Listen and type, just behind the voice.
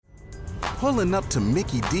Pulling up to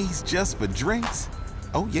Mickey D's just for drinks?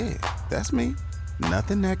 Oh yeah, that's me.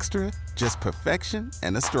 Nothing extra, just perfection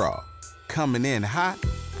and a straw. Coming in hot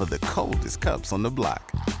for the coldest cups on the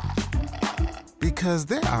block. Because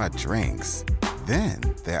there are drinks. Then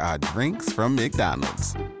there are drinks from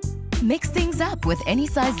McDonald's. Mix things up with any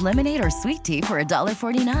size lemonade or sweet tea for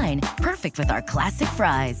 $1.49. Perfect with our classic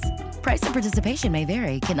fries. Price and participation may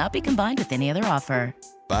vary. Cannot be combined with any other offer.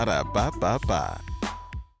 Ba-da-ba-ba-ba.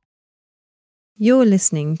 You're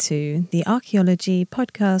listening to the Archaeology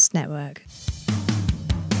Podcast Network.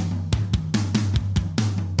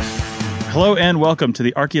 Hello and welcome to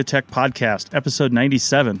the Archaeotech Podcast, episode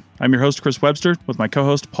 97. I'm your host, Chris Webster, with my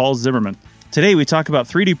co-host, Paul Zimmerman. Today, we talk about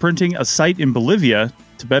 3D printing a site in Bolivia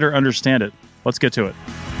to better understand it. Let's get to it.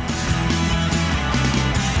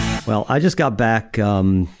 Well, I just got back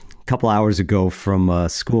a couple hours ago from a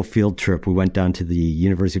school field trip. We went down to the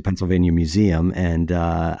University of Pennsylvania Museum, and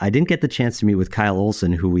I didn't get the chance to meet with Kyle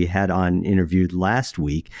Olson, who we had on interviewed last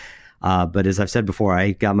week. But as I've said before,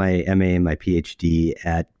 I got my MA and my PhD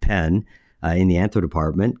at Penn in the Anthro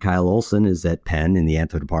department. Kyle Olson is at Penn in the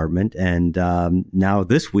Anthro department. And now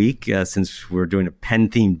this week, since we're doing a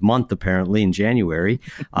Penn-themed month, apparently, in January,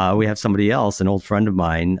 we have somebody else, an old friend of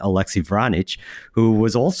mine, Alexei Vranich, who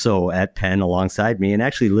was also at Penn alongside me and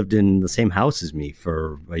actually lived in the same house as me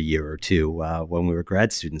for a year or two when we were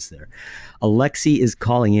grad students there. Alexei is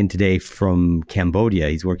calling in today from Cambodia.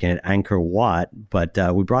 He's working at Angkor Wat, but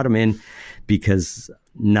we brought him in because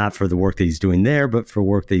not for the work that he's doing there, but for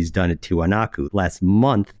work that he's done at Tiwanaku. Last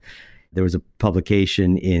month, there was a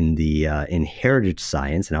publication in the in Heritage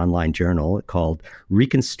Science, an online journal, called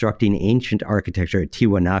Reconstructing Ancient Architecture at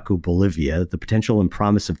Tiwanaku, Bolivia, the Potential and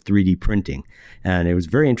Promise of 3D Printing. And it was a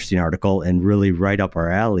very interesting article and really right up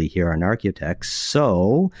our alley here on Archaeotech.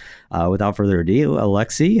 So without further ado,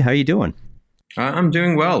 Alexei, how are you doing? I'm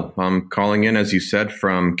doing well. I'm calling in, as you said,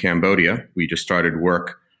 from Cambodia. We just started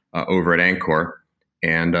work over at Angkor.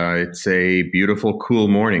 And it's a beautiful, cool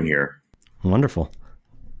morning here. Wonderful.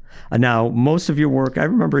 Now, most of your work, I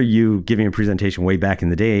remember you giving a presentation way back in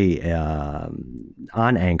the day on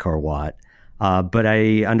Angkor Wat, but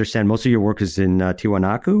I understand most of your work is in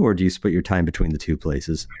Tiwanaku, or do you split your time between the two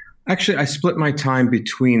places? Actually, I split my time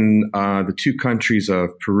between the two countries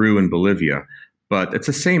of Peru and Bolivia, but it's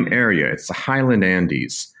the same area. It's the Highland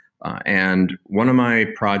Andes. And one of my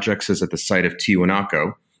projects is at the site of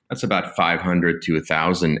Tiwanaku. That's about 500 to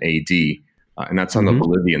 1000 AD, and that's on the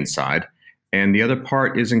Bolivian side. And the other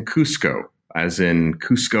part is in Cusco, as in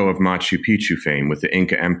Cusco of Machu Picchu fame with the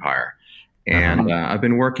Inca Empire. And I've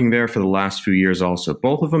been working there for the last few years also.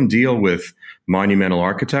 Both of them deal with monumental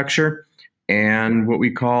architecture and what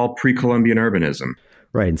we call pre-Columbian urbanism.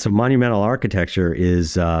 Right. And so monumental architecture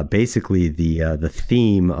is basically the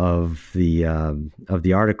theme of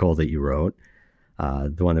the article that you wrote,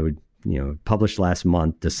 the one that would published last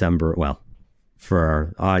month, December, well, for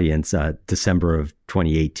our audience, December of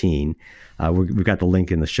 2018. We've got the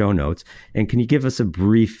link in the show notes. And can you give us a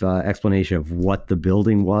brief explanation of what the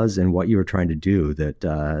building was and what you were trying to do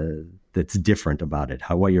that's different about it,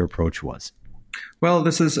 what your approach was? Well,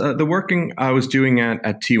 this is the working I was doing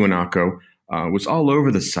at Tiwanaku was all over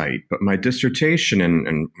the site, but my dissertation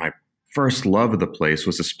and my first love of the place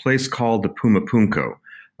was this place called the Pumapunku,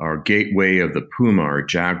 or Gateway of the Puma or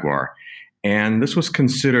Jaguar. And this was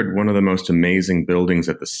considered one of the most amazing buildings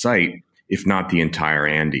at the site, if not the entire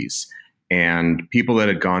Andes. And people that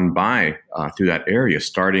had gone by through that area,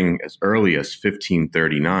 starting as early as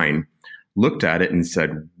 1539, looked at it and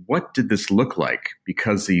said, what did this look like?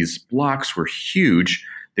 Because these blocks were huge.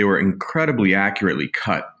 They were incredibly accurately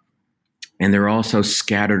cut. And they're also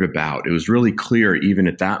scattered about. It was really clear, even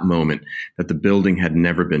at that moment, that the building had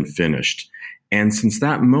never been finished. And since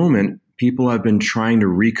that moment, people have been trying to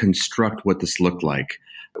reconstruct what this looked like.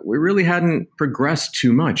 We really hadn't progressed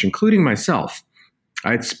too much, including myself.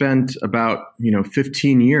 I'd spent about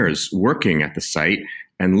 15 years working at the site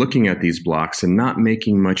and looking at these blocks and not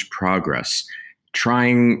making much progress,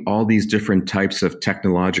 trying all these different types of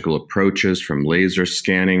technological approaches, from laser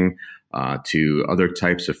scanning to other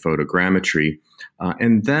types of photogrammetry.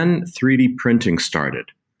 And then 3D printing started.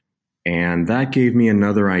 And that gave me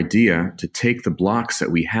another idea to take the blocks that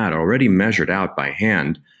we had already measured out by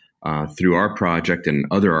hand through our project and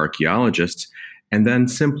other archaeologists, and then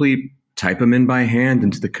simply type them in by hand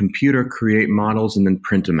into the computer, create models, and then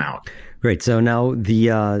print them out. Great. So now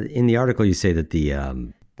in the article, you say that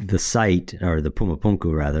the site, or the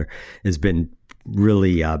Pumapunku rather, has been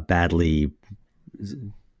really badly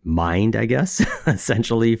mined, I guess,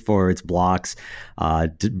 essentially for its blocks,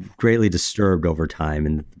 greatly disturbed over time.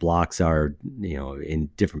 And the blocks are, in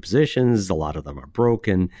different positions. A lot of them are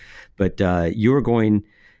broken. But you were going,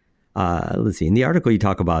 let's see, in the article you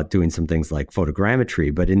talk about doing some things like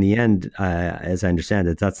photogrammetry, but in the end, as I understand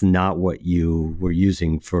it, that's not what you were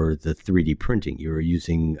using for the 3D printing. You were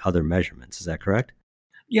using other measurements. Is that correct?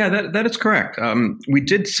 Yeah, that is correct. We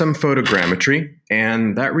did some photogrammetry,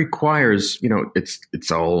 and that requires, it's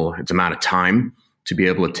amount of time to be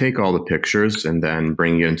able to take all the pictures and then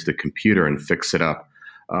bring it into the computer and fix it up.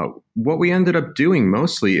 What we ended up doing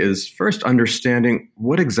mostly is first understanding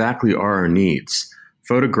what exactly are our needs.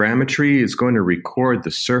 Photogrammetry is going to record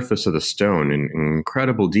the surface of the stone in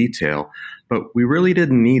incredible detail, but we really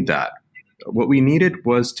didn't need that. What we needed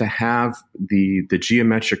was to have the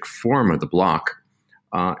geometric form of the block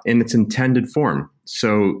in its intended form.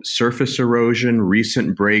 So surface erosion,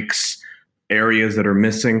 recent breaks, areas that are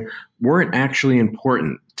missing weren't actually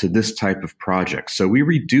important to this type of project. So we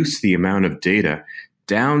reduced the amount of data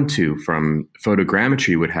down to, from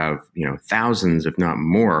photogrammetry would have, thousands, if not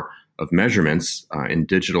more, of measurements in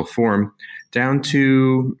digital form, down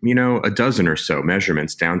to, a dozen or so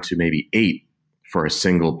measurements, down to maybe 8 for a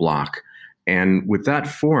single block. And with that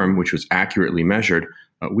form, which was accurately measured,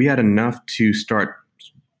 we had enough to start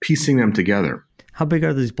piecing them together. How big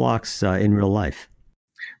are these blocks in real life?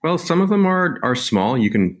 Well, some of them are small. You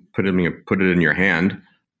can put it in your hand.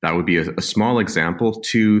 That would be a small example.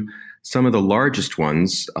 To some of the largest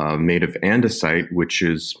ones made of andesite, which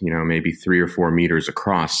is maybe 3 or 4 meters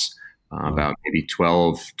across, about maybe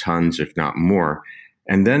 12 tons, if not more.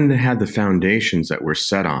 And then they had the foundations that were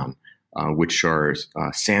set on, which are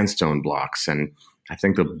sandstone blocks. And I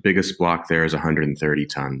think the biggest block there is 130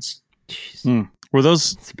 tons. Jeez. Were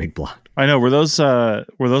those? It's a big block. I know. Were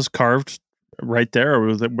those carved right there,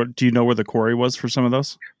 or do you know where the quarry was for some of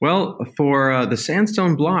those? Well, for the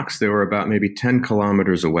sandstone blocks, they were about maybe 10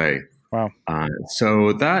 kilometers away. Wow.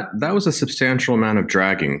 So that was a substantial amount of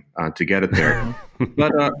dragging to get it there.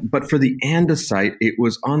 But for the andesite, it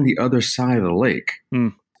was on the other side of the lake.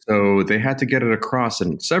 Mm. So they had to get it across.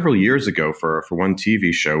 And several years ago, for one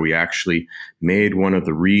TV show, we actually made one of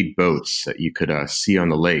the reed boats that you could see on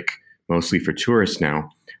the lake, mostly for tourists now,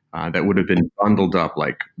 that would have been bundled up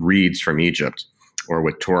like reeds from Egypt, or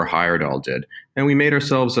what Tor Heyerdahl did. And we made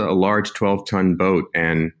ourselves a large 12-ton boat,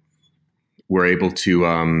 and were able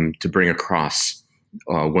to bring across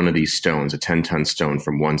one of these stones, a 10-ton stone,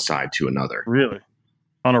 from one side to another. Really?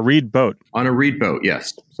 On a reed boat? On a reed boat,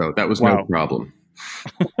 yes. So that was no problem.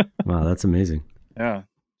 Wow, that's amazing. Yeah,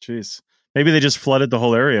 jeez. Maybe they just flooded the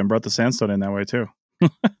whole area and brought the sandstone in that way too.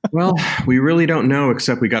 Well, we really don't know,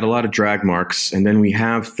 except we got a lot of drag marks. And then we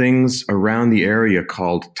have things around the area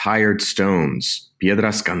called tired stones,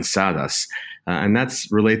 piedras cansadas. And that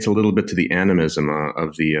relates a little bit to the animism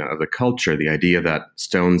of the culture, the idea that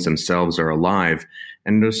stones themselves are alive.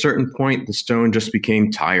 And at a certain point, the stone just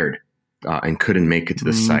became tired and couldn't make it to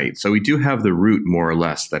the site. So we do have the route, more or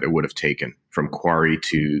less, that it would have taken from quarry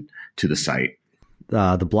to the site.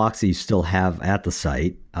 The blocks that you still have at the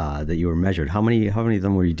site that you were measured, how many of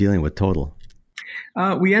them were you dealing with total?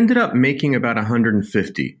 We ended up making about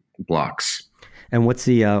 150 blocks. And what's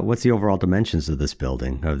the overall dimensions of this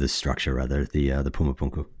building, of this structure rather, the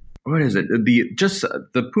Pumapunku? What is it?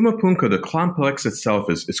 The Pumapunku, the complex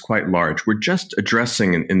itself is quite large. We're just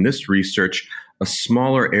addressing in this research a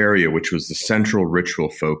smaller area, which was the central ritual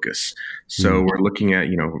focus. So we're looking at,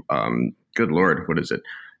 good Lord, what is it?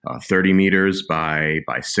 30 meters by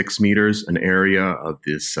 6 meters, an area of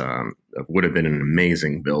this would have been an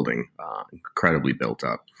amazing building, incredibly built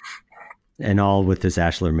up. And all with this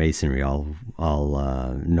ashlar masonry, all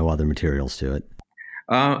no other materials to it.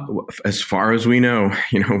 As far as we know,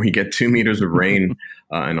 we get 2 meters of rain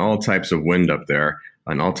and all types of wind up there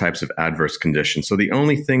and all types of adverse conditions. So the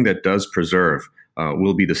only thing that does preserve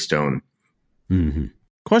will be the stone. Mm-hmm.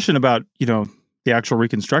 Question about, the actual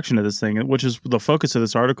reconstruction of this thing, which is the focus of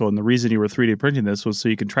this article, and the reason you were 3D printing this was so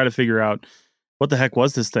you can try to figure out what the heck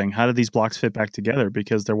was this thing? How did these blocks fit back together?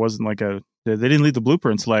 Because there wasn't they didn't leave the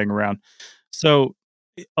blueprints laying around. So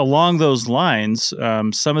along those lines,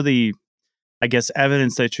 some of the, I guess,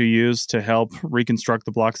 evidence that you used to help reconstruct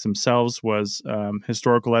the blocks themselves was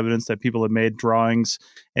historical evidence that people had made drawings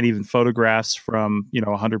and even photographs from,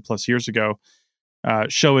 100 plus years ago,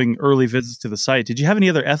 showing early visits to the site. Did you have any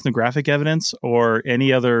other ethnographic evidence or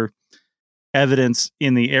any other evidence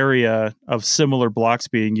in the area of similar blocks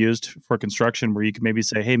being used for construction where you could maybe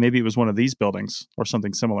say, hey, maybe it was one of these buildings or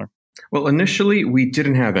something similar? Well, initially, we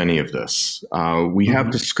didn't have any of this. We have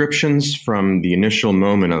descriptions from the initial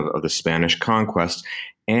moment of the Spanish conquest,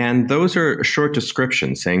 and those are short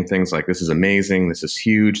descriptions saying things like, "This is amazing. This is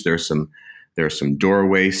huge. There's some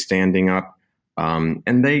doorways standing up,"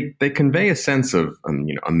 and they convey a sense of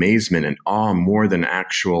amazement and awe more than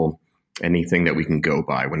actual anything that we can go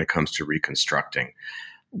by when it comes to reconstructing.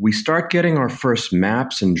 We start getting our first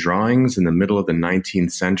maps and drawings in the middle of the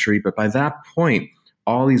 19th century, but by that point,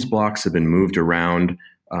 all these blocks have been moved around.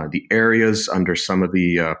 The areas under some of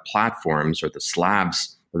the platforms or the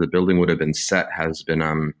slabs where the building would have been set has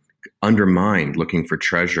been undermined, looking for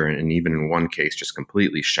treasure, and even in one case, just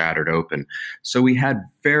completely shattered open. So we had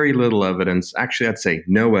very little evidence, actually I'd say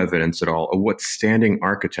no evidence at all, of what standing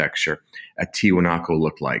architecture at Tiwanaku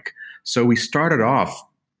looked like. So we started off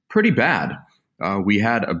pretty bad. We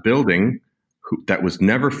had a building that was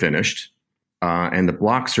never finished, and the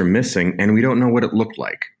blocks are missing, and we don't know what it looked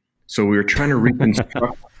like. So we were trying to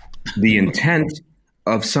reconstruct the intent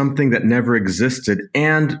of something that never existed,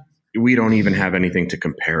 and we don't even have anything to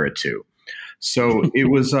compare it to. So it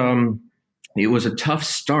was a tough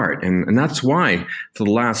start, and that's why for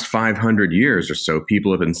the last 500 years or so,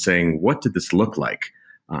 people have been saying, "What did this look like?"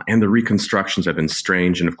 And the reconstructions have been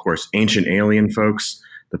strange, and of course, ancient alien folks.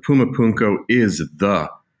 The Pumapunku is the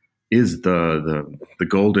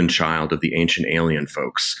golden child of the ancient alien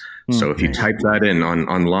folks. So if you type that in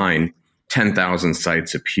online, 10,000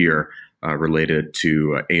 sites appear related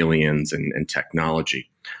to aliens and technology.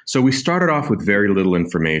 So we started off with very little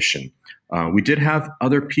information. We did have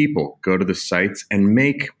other people go to the sites and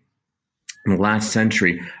make, in the last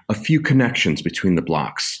century, a few connections between the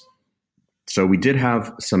blocks. So we did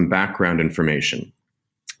have some background information.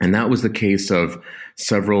 And that was the case of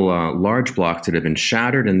several large blocks that had been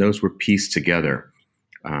shattered, and those were pieced together.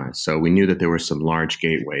 So we knew that there were some large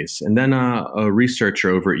gateways. And then a researcher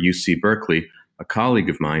over at UC Berkeley, a colleague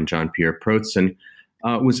of mine, John Pierre Protzen,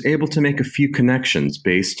 was able to make a few connections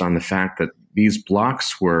based on the fact that these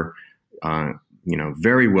blocks were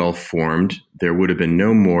very well formed. There would have been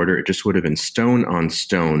no mortar. It just would have been stone on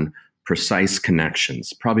stone, precise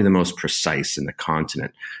connections, probably the most precise in the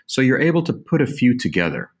continent. So you're able to put a few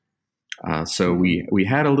together. So we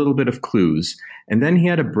had a little bit of clues. And then he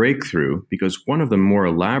had a breakthrough because one of the more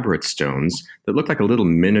elaborate stones that looked like a little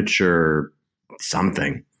miniature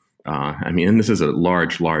something, and this is a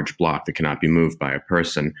large block that cannot be moved by a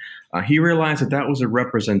person. He realized that was a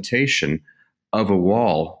representation of a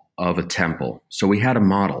wall of a temple. So we had a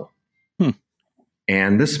model.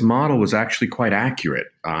 And this model was actually quite accurate.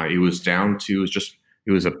 It was a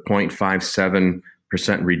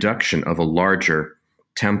 0.57% reduction of a larger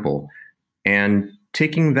temple. And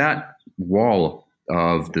taking that wall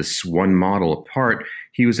of this one model apart,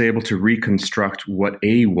 he was able to reconstruct what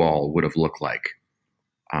a wall would have looked like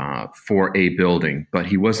for a building. But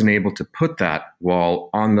he wasn't able to put that wall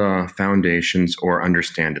on the foundations or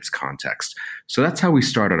understand its context. So that's how we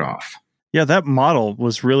started off. Yeah, that model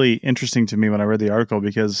was really interesting to me when I read the article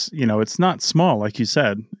because, it's not small, like you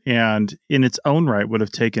said, and in its own right would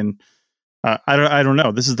have taken, I don't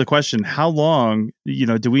know. This is the question. How long,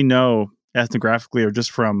 do we know ethnographically or just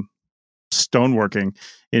from stoneworking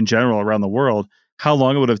in general around the world, how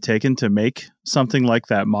long it would have taken to make something like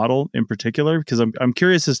that model in particular? Because I'm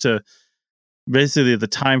curious as to basically the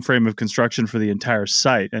time frame of construction for the entire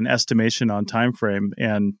site, an estimation on time frame,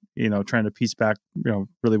 and trying to piece back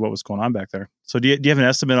really what was going on back there. So do you have an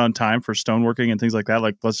estimate on time for stoneworking and things like that?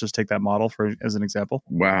 Like, let's just take that model as an example.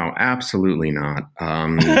 Wow, absolutely not.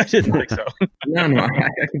 I didn't think so. No,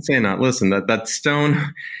 I can say not. Listen, that stone,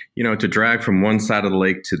 to drag from one side of the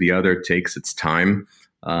lake to the other takes its time.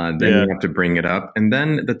 Then you have to bring it up, and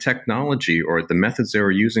then the technology or the methods they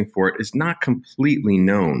were using for it is not completely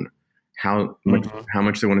known. How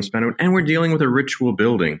much they want to spend on it. And we're dealing with a ritual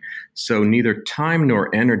building. So neither time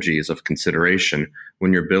nor energy is of consideration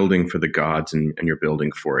when you're building for the gods and you're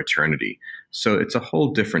building for eternity. So it's a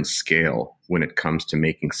whole different scale when it comes to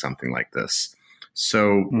making something like this.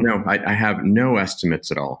 So no, I have no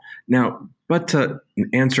estimates at all. Now, but to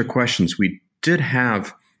answer questions, we did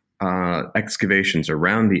have excavations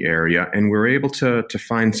around the area, and we were able to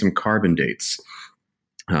find some carbon dates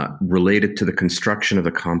related to the construction of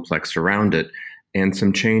the complex around it and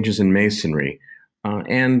some changes in masonry.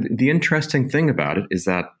 And the interesting thing about it is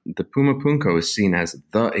that the Pumapunku is seen as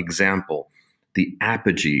the example, the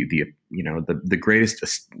apogee, the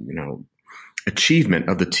greatest achievement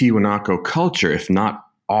of the Tiwanaku culture, if not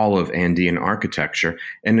all of Andean architecture,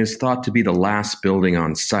 and is thought to be the last building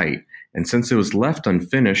on site. And since it was left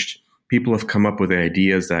unfinished, people have come up with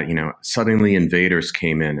ideas that, suddenly invaders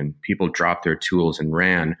came in and people dropped their tools and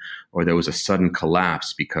ran, or there was a sudden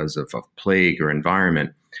collapse because of a plague or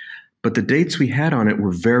environment. But the dates we had on it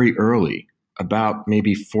were very early, about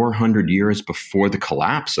maybe 400 years before the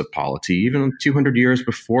collapse of polity, even 200 years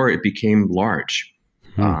before it became large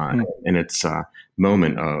in its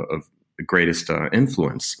moment of the greatest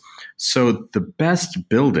influence. So the best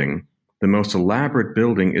building, the most elaborate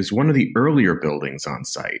building, is one of the earlier buildings on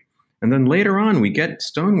site. And then later on, we get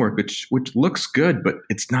stonework, which looks good, but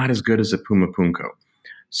it's not as good as a Pumapunku.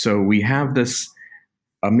 So we have this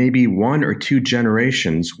maybe 1 or 2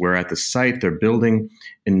 generations where at the site they're building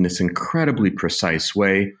in this incredibly precise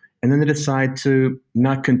way, and then they decide to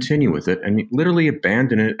not continue with it and literally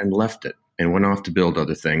abandon it and left it and went off to build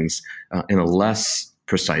other things in a less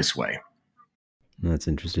precise way. That's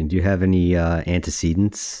interesting. Do you have any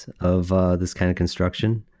antecedents of this kind of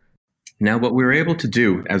construction? Now, what we were able to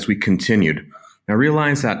do as we continued, I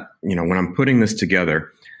realized that, when I'm putting this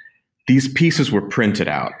together, these pieces were printed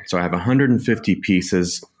out. So I have 150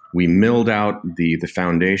 pieces. We milled out the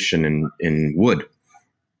foundation in wood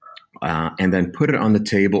and then put it on the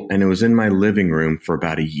table. And it was in my living room for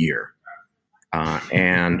about a year.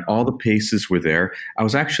 And all the pieces were there. I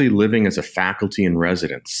was actually living as a faculty in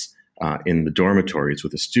residence in the dormitories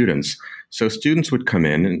with the students. So students would come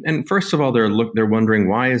in. And first of all, they're wondering,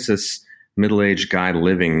 why is this middle-aged guy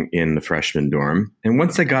living in the freshman dorm? And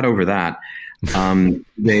once they got over that,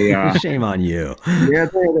 they shame on you. Yeah,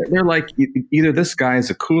 they're like, either this guy is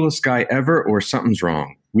the coolest guy ever or something's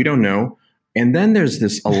wrong. We don't know. And then there's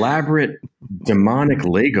this elaborate demonic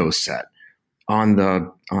Lego set on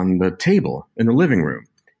the table in the living room.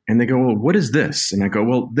 And they go, well, what is this? And I go,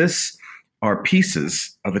 well, this are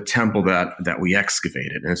pieces of a temple that we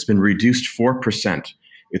excavated, and it's been reduced 4%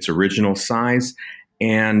 its original size,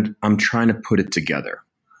 and I'm trying to put it together.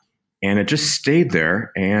 And it just stayed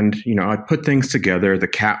there, and I'd put things together, the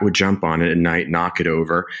cat would jump on it at night, knock it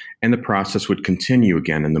over, and the process would continue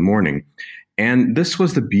again in the morning. And this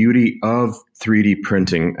was the beauty of 3D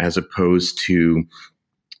printing as opposed to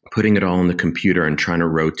putting it all in the computer and trying to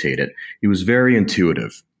rotate it. It was very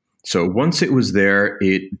intuitive. So once it was there,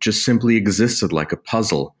 it just simply existed like a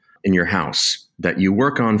puzzle in your house that you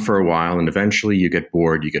work on for a while, and eventually you get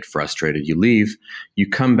bored, you get frustrated, you leave, you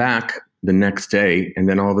come back the next day, and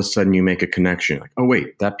then all of a sudden you make a connection. Like, oh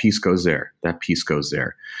wait, that piece goes there, that piece goes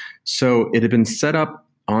there. So it had been set up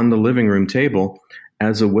on the living room table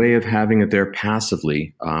as a way of having it there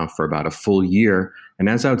passively for about a full year. And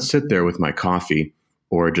as I would sit there with my coffee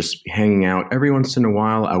or just hanging out, every once in a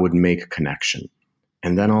while I would make a connection.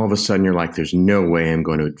 And then all of a sudden you're like, there's no way I'm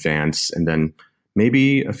going to advance. And then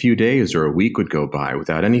maybe a few days or a week would go by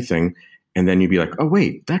without anything. And then you'd be like, oh,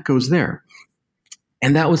 wait, that goes there.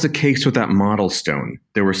 And that was the case with that model stone.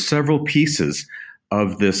 There were several pieces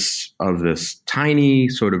of this tiny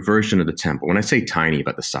sort of version of the temple. When I say tiny,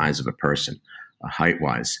 about the size of a person,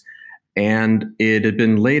 height-wise. And it had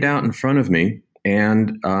been laid out in front of me,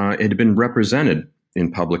 and it had been represented in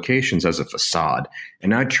publications as a facade.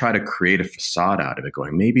 And I'd try to create a facade out of it,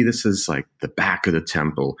 going, maybe this is like the back of the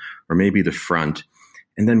temple, or maybe the front.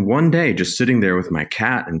 And then one day, just sitting there with my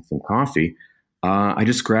cat and some coffee, I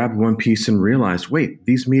just grabbed one piece and realized, wait,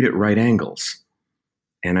 these meet at right angles.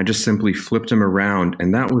 And I just simply flipped them around.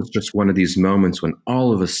 And that was just one of these moments when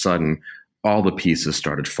all of a sudden, all the pieces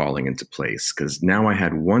started falling into place. Because now I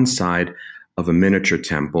had one side of a miniature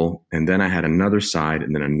temple, and then I had another side,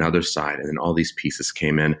 and then another side, and then all these pieces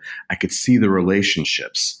came in. I could see the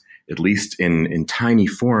relationships, at least in tiny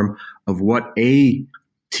form, of what a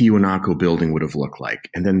Tiwanaku building would have looked like.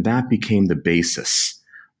 And then that became the basis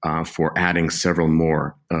for adding several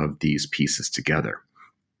more of these pieces together.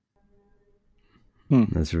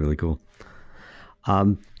 That's really cool. A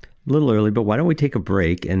little early, but why don't we take a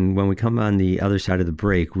break? And when we come on the other side of the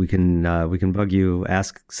break, we can bug you,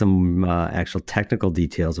 ask some actual technical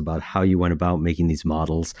details about how you went about making these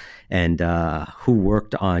models, and who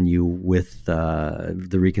worked on you with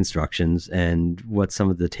the reconstructions, and what some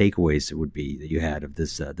of the takeaways would be that you had of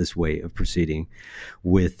this way of proceeding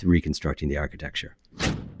with reconstructing the architecture.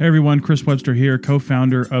 Hey everyone, Chris Webster here,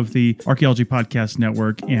 co-founder of the Archaeology Podcast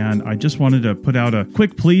Network, and I just wanted to put out a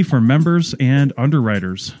quick plea for members and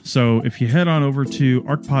underwriters. So if you head on over to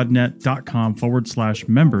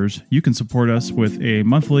archpodnet.com/members, you can support us with a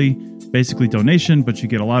monthly, basically donation, but you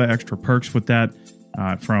get a lot of extra perks with that,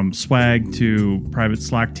 from swag to private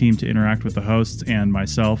Slack team to interact with the hosts and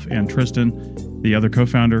myself and Tristan, the other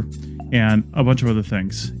co-founder. and a bunch of other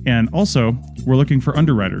things. And also, we're looking for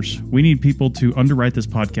underwriters. We need people to underwrite this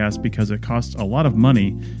podcast because it costs a lot of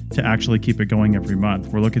money to actually keep it going every month.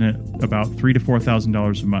 We're looking at about $3,000 to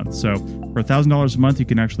 $4,000 a month. So for $1,000 a month, you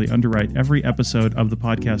can actually underwrite every episode of the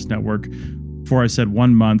podcast network for, I said,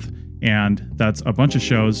 1 month. And that's a bunch of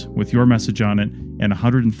shows with your message on it and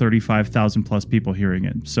 135,000 plus people hearing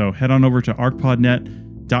it. So head on over to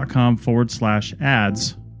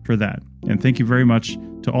arcpodnet.com/ads for that. And thank you very much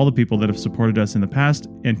to all the people that have supported us in the past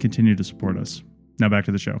and continue to support us. Now back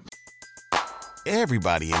to the show.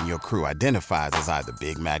 Everybody in your crew identifies as either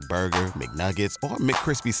Big Mac Burger, McNuggets, or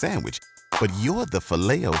McCrispy Sandwich. But you're the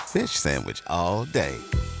Filet-O-Fish Sandwich all day.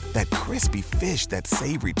 That crispy fish, that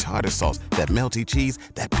savory tartar sauce, that melty cheese,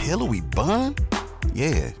 that pillowy bun.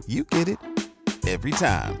 Yeah, you get it. Every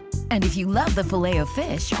time. And if you love the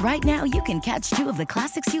Filet-O-Fish, right now you can catch 2 of the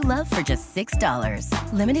classics you love for just $6.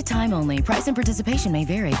 Limited time only. Price and participation may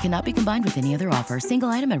vary. Cannot be combined with any other offer. Single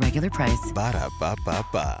item at regular price.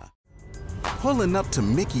 Ba-da-ba-ba-ba. Pulling up to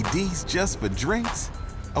Mickey D's just for drinks?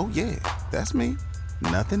 Oh yeah, that's me.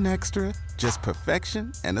 Nothing extra, just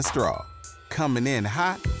perfection and a straw. Coming in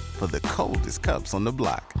hot for the coldest cups on the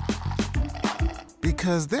block.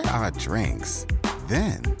 Because there are drinks.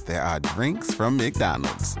 Then there are drinks from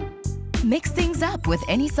McDonald's. Mix things up with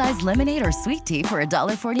any size lemonade or sweet tea for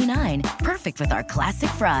 $1.49. Perfect with our classic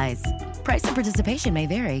fries. Price and participation may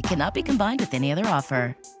vary. Cannot be combined with any other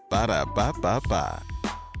offer. Ba-da-ba-ba-ba.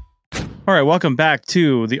 All right, welcome back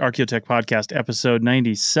to the Archaeotech Podcast, episode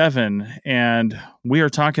 97, and we are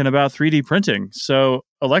talking about 3D printing. So,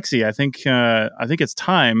 Alexei, I think it's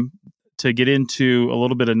time to get into a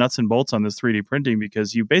little bit of nuts and bolts on this 3D printing,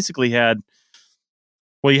 because you basically had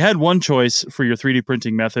one choice for your 3D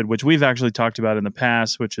printing method, which we've actually talked about in the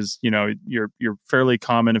past, which is, you're fairly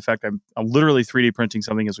common. In fact, I'm literally 3D printing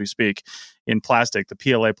something as we speak in plastic, the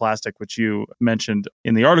PLA plastic, which you mentioned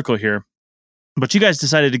in the article here. But you guys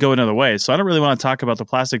decided to go another way. So I don't really want to talk about the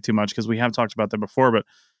plastic too much because we have talked about that before, but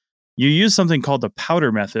you use something called the powder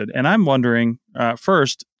method. And I'm wondering,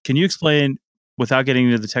 first, can you explain, without getting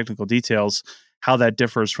into the technical details, how that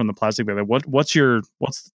differs from the plastic method? What's your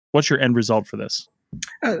end result for this?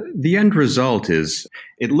 The end result is,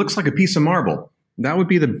 it looks like a piece of marble. That would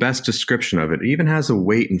be the best description of it. It even has a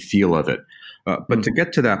weight and feel of it. But to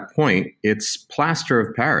get to that point, it's plaster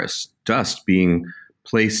of Paris, dust being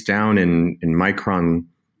placed down in micron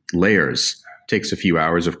layers. Takes a few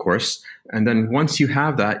hours, of course. And then once you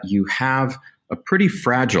have that, you have a pretty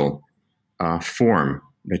fragile form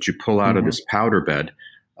that you pull out of this powder bed.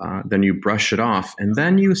 Then you brush it off, and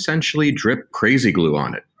then you essentially drip crazy glue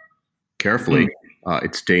on it. Carefully.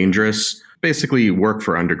 It's dangerous. Basically, work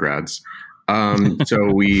for undergrads.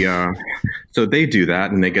 So they do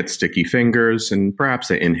that, and they get sticky fingers, and perhaps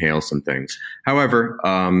they inhale some things. However,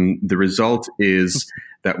 the result is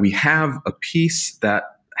that we have a piece that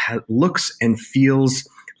looks and feels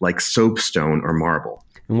like soapstone or marble.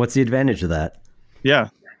 And what's the advantage of that? Yeah.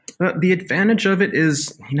 The advantage of it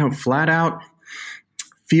is, flat out,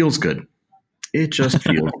 feels good. It just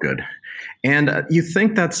feels good. And you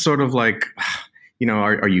think that's sort of like,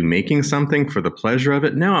 are you making something for the pleasure of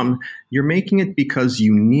it? No, you're making it because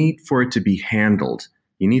you need for it to be handled.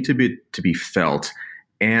 You need to be felt.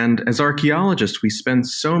 And as archaeologists, we spend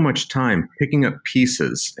so much time picking up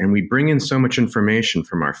pieces, and we bring in so much information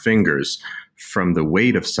from our fingers, from the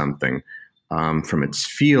weight of something, from its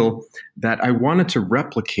feel, that I wanted to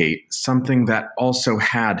replicate something that also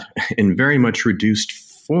had, in very much reduced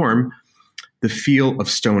form, the feel of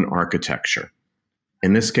stone architecture.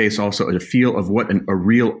 In this case, also a feel of what a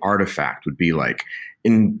real artifact would be like.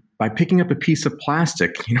 By picking up a piece of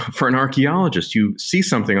plastic, for an archaeologist, you see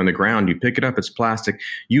something on the ground, you pick it up, it's plastic,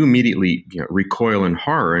 you immediately recoil in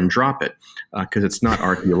horror and drop it because it's not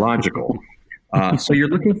archaeological. So you're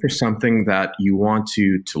looking for something that you want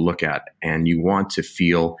to look at and you want to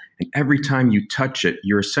feel. And every time you touch it,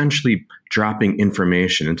 you're essentially dropping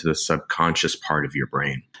information into the subconscious part of your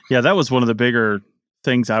brain. Yeah, that was one of the bigger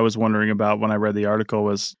things I was wondering about when I read the article.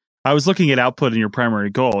 Was I was looking at output in your primary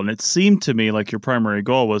goal, and it seemed to me like your primary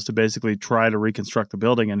goal was to basically try to reconstruct the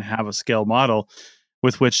building and have a scale model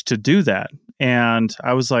with which to do that. And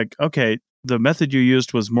I was like, okay, the method you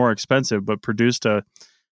used was more expensive, but produced a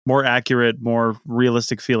more accurate, more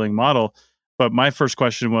realistic feeling model. But my first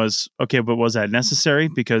question was, okay, but was that necessary?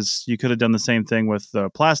 Because you could have done the same thing with the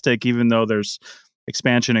plastic, even though there's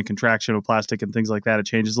expansion and contraction of plastic and things like that. It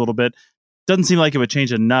changes a little bit. Doesn't seem like it would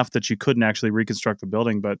change enough that you couldn't actually reconstruct the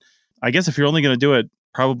building. But I guess if you're only going to do it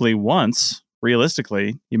probably once,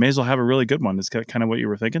 realistically, you may as well have a really good one. Is that kind of what you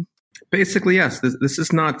were thinking? Basically, yes. This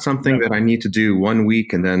is not something that I need to do 1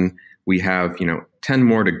 week and then we have, 10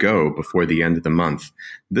 more to go before the end of the month.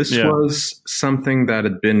 This was something that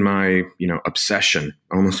had been my, obsession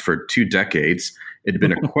almost for 2 decades. It had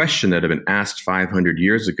been a question that had been asked 500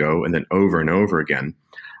 years ago and then over and over again.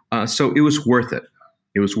 So it was worth it.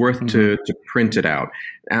 It was worth to print it out.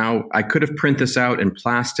 Now, I could have printed this out in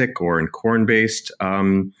plastic or in corn-based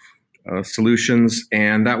solutions,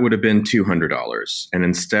 and that would have been $200. And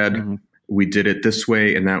instead, we did it this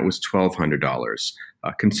way, and that was $1,200.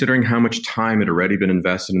 Considering how much time had already been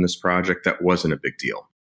invested in this project, that wasn't a big deal.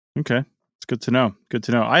 Okay, it's good to know. Good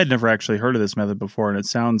to know. I had never actually heard of this method before, and it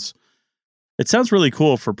sounds really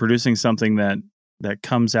cool for producing something that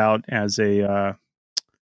comes out as a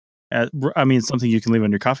something you can leave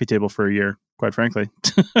on your coffee table for a year, quite frankly.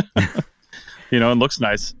 It looks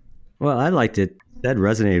nice. Well, I liked it. That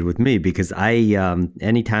resonated with me because I,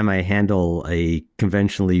 anytime I handle a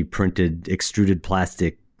conventionally printed, extruded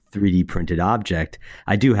plastic 3D printed object,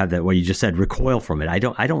 I do have that, what you just said, recoil from it. I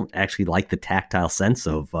don't actually like the tactile sense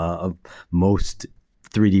of most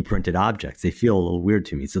 3D printed objects. They feel a little weird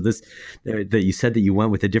to me. So this, that you said that you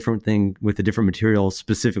went with a different thing, with a different material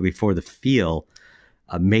specifically for the feel,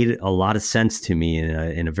 made a lot of sense to me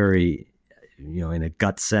in a very, in a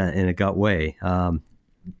gut way.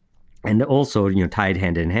 And also, tied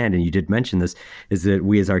hand in hand, and you did mention this, is that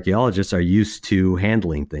we as archaeologists are used to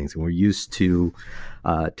handling things, and we're used to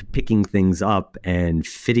picking things up and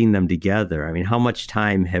fitting them together. I mean, how much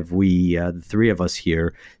time have we, the three of us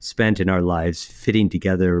here, spent in our lives fitting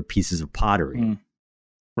together pieces of pottery?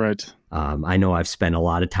 Right. I know I've spent a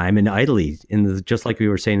lot of time idly, just like we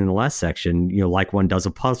were saying in the last section, like one does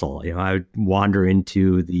a puzzle. I would wander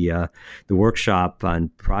into the workshop on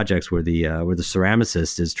projects where the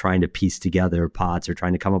ceramicist is trying to piece together pots or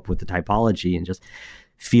trying to come up with the typology and just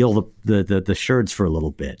feel the sherds for a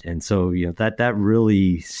little bit. And so, that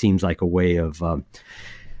really seems like a way of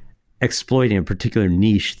exploiting a particular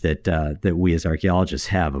niche that we as archaeologists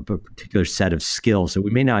have, a particular set of skills that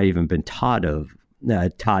we may not even been taught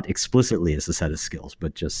explicitly as a set of skills,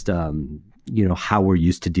 but just, how we're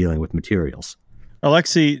used to dealing with materials.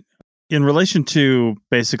 Alexei, in relation to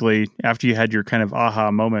basically after you had your kind of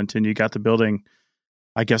aha moment and you got the building,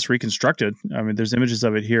 I guess, reconstructed. I mean, there's images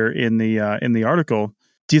of it here in the article.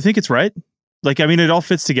 Do you think it's right? It all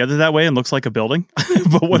fits together that way and looks like a building,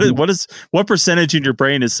 but what percentage in your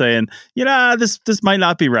brain is saying, this might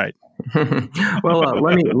not be right? Well,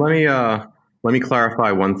 let me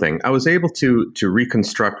clarify one thing. I was able to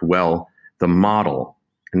reconstruct the model,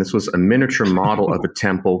 and this was a miniature model of a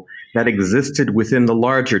temple that existed within the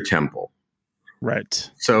larger temple. Right.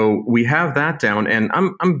 So we have that down, and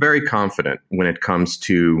I'm very confident when it comes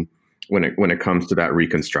to that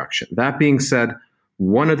reconstruction. That being said,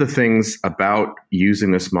 one of the things about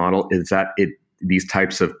using this model is that these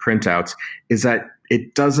types of printouts is that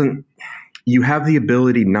you have the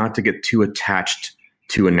ability not to get too attached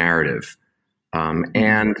to a narrative.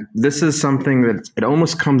 And this is something that it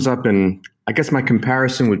almost comes up in, I guess my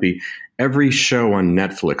comparison would be every show on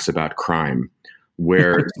Netflix about crime,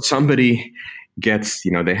 where somebody gets,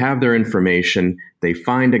 they have their information, they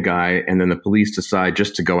find a guy, and then the police decide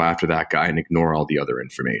just to go after that guy and ignore all the other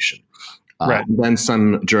information. Right. Then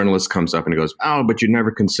some journalist comes up and goes, "Oh, but you never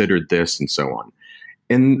considered this," and so on.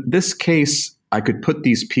 In this case, I could put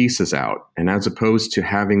these pieces out, and as opposed to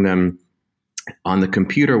having them on the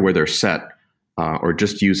computer where they're set, or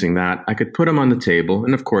just using that, I could put them on the table,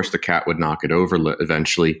 and of course the cat would knock it over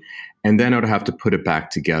eventually, and then I would have to put it back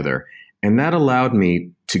together. And that allowed me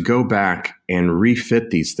to go back and refit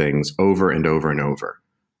these things over and over and over.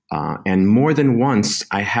 And more than once,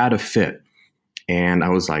 I had a fit. And I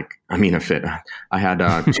was like, a fit. I had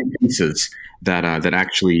 2 pieces that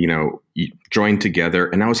actually, joined together,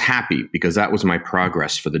 and I was happy because that was my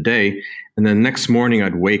progress for the day. And then the next morning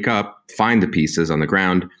I'd wake up, find the pieces on the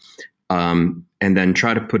ground, and then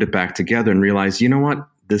try to put it back together and realize, what,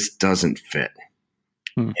 this doesn't fit.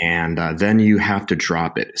 And then you have to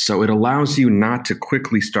drop it. So it allows you not to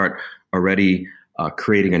quickly start already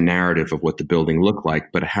creating a narrative of what the building looked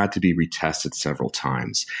like, but it had to be retested several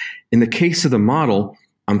times. In the case of the model,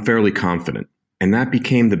 I'm fairly confident. And that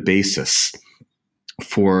became the basis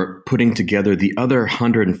for putting together the other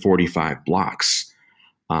 145 blocks.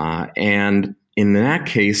 And in that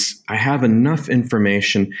case, I have enough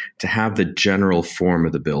information to have the general form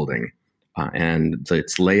of the building and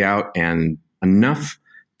its layout, and enough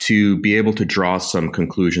to be able to draw some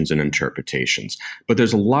conclusions and interpretations. But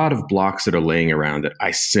there's a lot of blocks that are laying around that I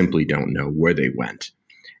simply don't know where they went.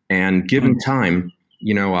 And given time,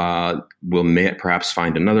 we'll perhaps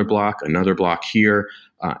find another block here,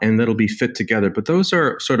 and that'll be fit together. But those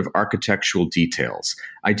are sort of architectural details.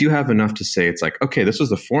 I do have enough to say it's like, okay, this was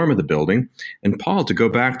the form of the building. And Paul, to go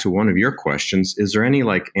back to one of your questions, is there any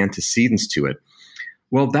like antecedents to it?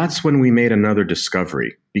 Well, that's when we made another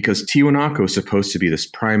discovery, because Tiwanaku is supposed to be this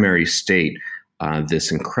primary state,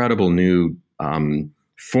 this incredible new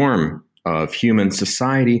form of human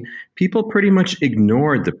society. People pretty much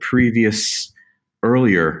ignored the previous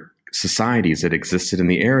earlier societies that existed in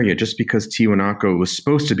the area just because Tiwanaku was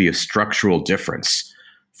supposed to be a structural difference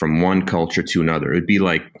from one culture to another. It'd be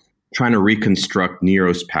like trying to reconstruct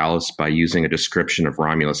Nero's palace by using a description of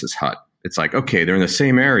Romulus's hut. It's like, okay, they're in the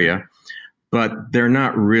same area, but they're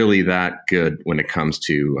not really that good when it comes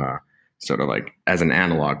to sort of like as an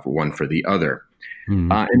analog for one for the other.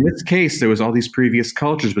 In this case, there was all these previous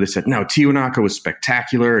cultures, but they said, no, Tiwanaku was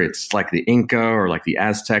spectacular. It's like the Inca or like the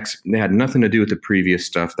Aztecs. They had nothing to do with the previous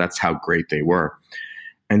stuff. That's how great they were.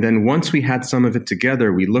 And then once we had some of it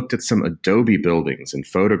together, we looked at some adobe buildings and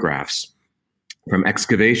photographs from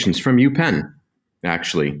excavations from UPenn,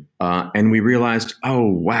 actually. And we realized, oh,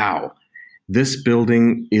 wow, this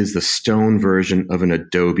building is the stone version of an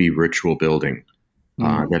adobe ritual building.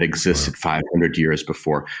 That existed 500 years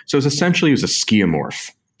before. So it was a skiomorph,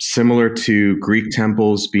 similar to Greek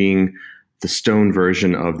temples being the stone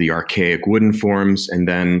version of the archaic wooden forms, and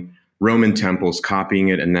then Roman temples copying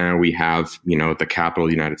it. And now we have, the capital of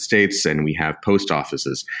the United States, and we have post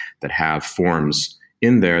offices that have forms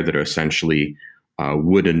in there that are essentially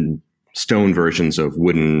wooden, stone versions of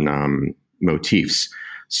wooden motifs.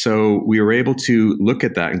 So we were able to look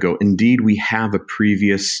at that and go, indeed, we have a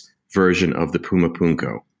previous version of the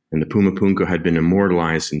Pumapunku, and the Pumapunku had been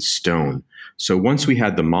immortalized in stone. So once we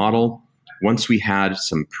had the model, once we had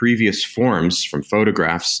some previous forms from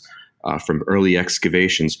photographs from early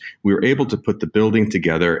excavations, we were able to put the building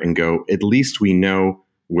together and go, at least we know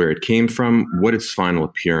where it came from, what its final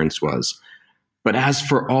appearance was. But as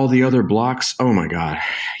for all the other blocks, oh my God,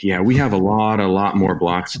 yeah, we have a lot more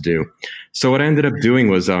blocks to do. So what I ended up doing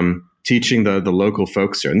was teaching the local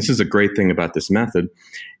folks here, and this is a great thing about this method,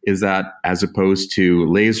 is that as opposed to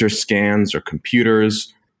laser scans or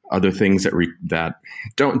computers, other things that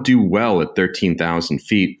don't do well at 13,000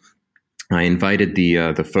 feet, I invited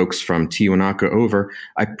the folks from Tiwanaku over.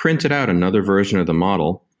 I printed out another version of the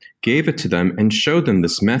model, gave it to them, and showed them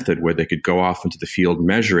this method where they could go off into the field,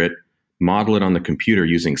 measure it, model it on the computer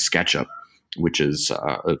using SketchUp, which is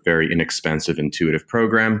a very inexpensive, intuitive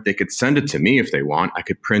program. They could send it to me if they want. I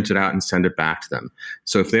could print it out and send it back to them.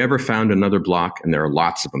 So if they ever found another block, and there are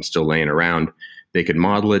lots of them still laying around, they could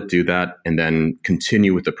model it, do that, and then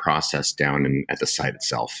continue with the process down at the site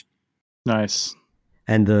itself. Nice.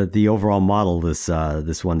 And the overall model, this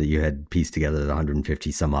one that you had pieced together, the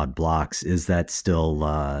 150 some odd blocks, is that still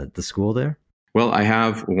the school there? Well, I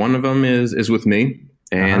have one of them is with me,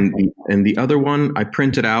 and the other one I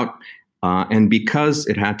printed out. And because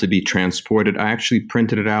it had to be transported, I actually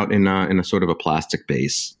printed it out in a sort of a plastic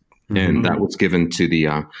base. And that was given to the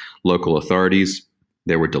local authorities.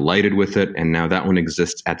 They were delighted with it. And now that one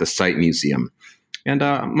exists at the site museum. And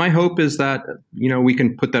my hope is that, we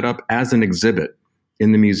can put that up as an exhibit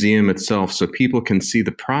in the museum itself so people can see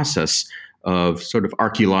the process of sort of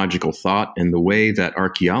archaeological thought and the way that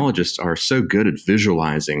archaeologists are so good at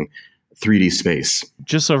visualizing 3D space.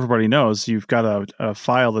 Just so everybody knows, you've got a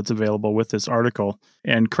file that's available with this article.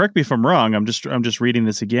 And correct me if I'm wrong. I'm just reading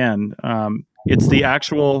this again. It's the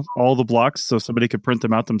actual all the blocks, so somebody could print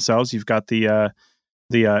them out themselves. You've got the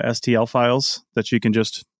STL files that you can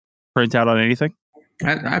just print out on anything.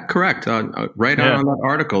 Correct. Right out on that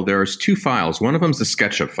article, there's two files. One of them is the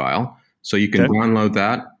SketchUp file, so you can download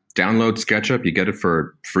that. Download SketchUp. You get it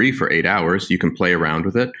for free for 8 hours. You can play around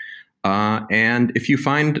with it. And if you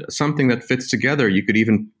find something that fits together, you could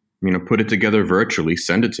even, put it together virtually,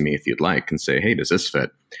 send it to me if you'd like, and say, hey, does this fit?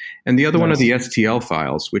 And the other one are the STL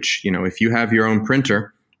files, which, if you have your own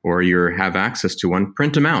printer or you have access to one,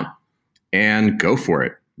 print them out and go for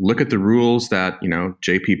it. Look at the rules that,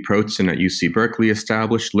 J.P. Protzen at UC Berkeley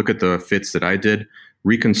established. Look at the fits that I did,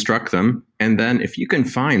 reconstruct them. And then if you can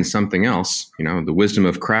find something else, the wisdom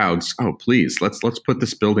of crowds, oh, please, let's put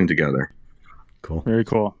this building together. Cool. Very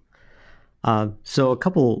cool. So a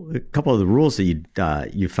couple of the rules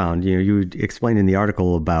that you found, you explained in the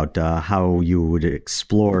article about how you would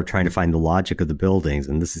explore trying to find the logic of the buildings,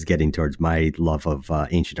 and this is getting towards my love of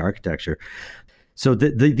ancient architecture. So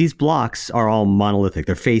these blocks are all monolithic;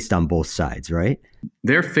 they're faced on both sides, right?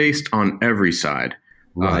 They're faced on every side.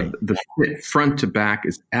 Right. The fit front to back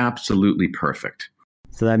is absolutely perfect.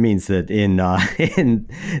 So that means that in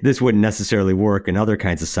this wouldn't necessarily work in other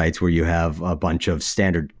kinds of sites where you have a bunch of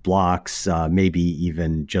standard blocks, maybe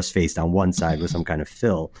even just faced on one side with some kind of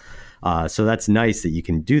fill. So that's nice that you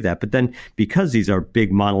can do that. But then because these are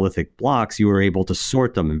big monolithic blocks, you were able to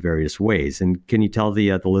sort them in various ways. And can you tell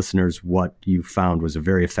the listeners what you found was a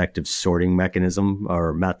very effective sorting mechanism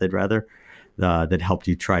or method rather that helped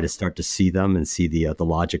you try to start to see them and see the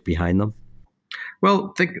logic behind them?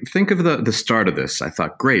 Well, think of the start of this. I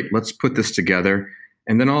thought, great, let's put this together.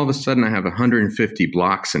 And then all of a sudden I have 150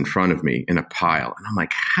 blocks in front of me in a pile. And I'm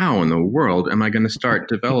like, how in the world am I going to start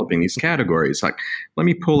developing these categories? Like, let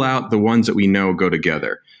me pull out the ones that we know go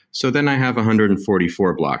together. So then I have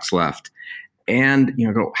 144 blocks left. And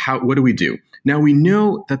what do we do? Now we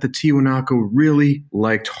know that the Tiwanaku really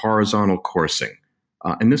liked horizontal coursing.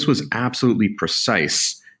 And this was absolutely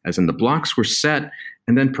precise, as in the blocks were set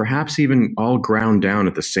and then perhaps even all ground down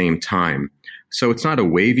at the same time. So it's not a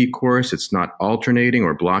wavy course, it's not alternating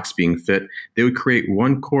or blocks being fit. They would create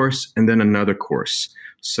one course and then another course.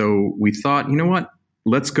 So we thought, you know what,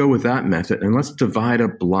 let's go with that method and let's divide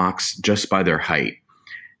up blocks just by their height.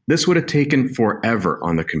 This would have taken forever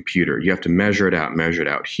on the computer. You have to measure it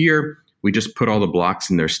out. Here, we just put all the blocks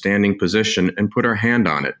in their standing position and put our hand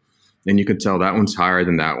on it. And you could tell that one's higher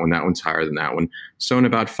than that one, that one's higher than that one. So in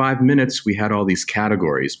about 5 minutes, we had all these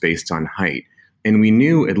categories based on height. And we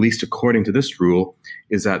knew, at least according to this rule,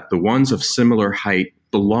 is that the ones of similar height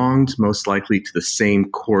belonged most likely to the same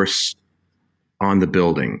course on the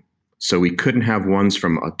building. So we couldn't have ones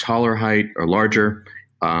from a taller height or larger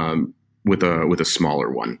with a smaller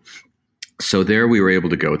one. So there we were able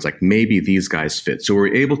to go. It's like maybe these guys fit. So we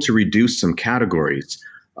were able to reduce some categories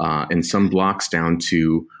and some blocks down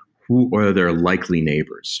to who are their likely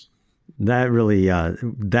neighbors. That really,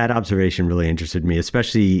 that observation really interested me,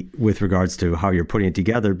 especially with regards to how you're putting it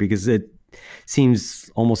together, because it seems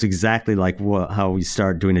almost exactly like how we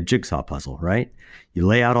start doing a jigsaw puzzle, right? You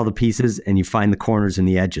lay out all the pieces and you find the corners and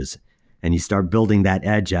the edges, and you start building that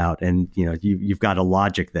edge out, and you've got a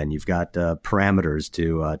logic. Then you've got parameters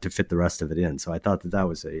to fit the rest of it in. So I thought that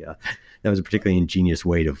was a particularly ingenious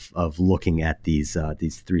way of looking at these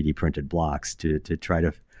 3D printed blocks to try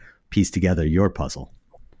to piece together your puzzle.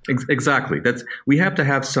 Exactly. We have to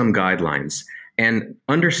have some guidelines, and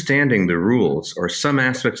understanding the rules or some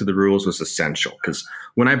aspects of the rules was essential, because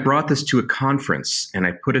when I brought this to a conference and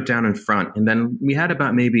I put it down in front, and then we had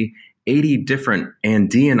about maybe 80 different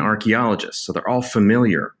Andean archaeologists. So they're all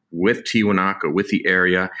familiar with Tiwanaku, with the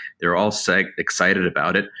area. They're all excited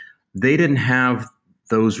about it. They didn't have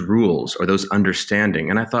those rules or those understanding.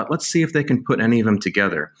 And I thought, let's see if they can put any of them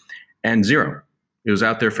together. And zero. It was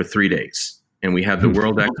out there for 3 days. And we have the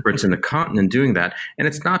world experts in the continent doing that. And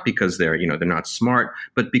it's not because they're not smart,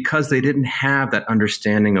 but because they didn't have that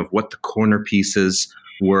understanding of what the corner pieces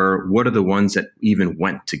were, what are the ones that even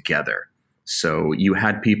went together. So you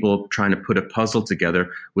had people trying to put a puzzle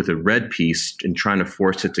together with a red piece and trying to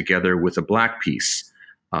force it together with a black piece,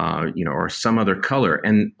 or some other color.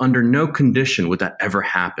 And under no condition would that ever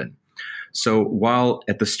happen. So while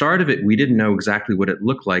at the start of it, we didn't know exactly what it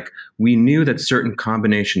looked like, we knew that certain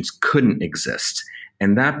combinations couldn't exist.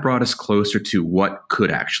 And that brought us closer to what could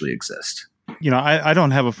actually exist. I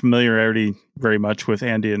don't have a familiarity very much with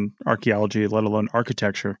Andean archaeology, let alone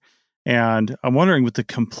architecture. And I'm wondering, with the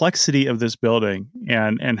complexity of this building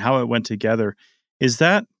and how it went together, is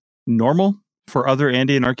that normal for other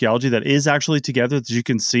Andean archaeology that is actually together, that you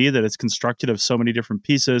can see that it's constructed of so many different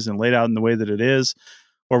pieces and laid out in the way that it is?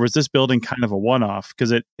 Or was this building kind of a one-off?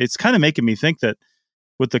 Because it's kind of making me think that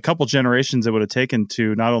with the couple generations it would have taken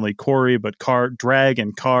to not only quarry, but drag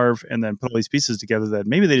and carve and then put all these pieces together, that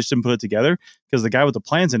maybe they just didn't put it together because the guy with the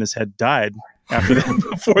plans in his head died after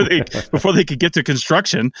before they could get to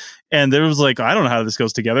construction. And there was like, I don't know how this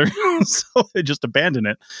goes together. So they just abandoned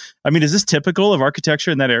it. I mean, is this typical of architecture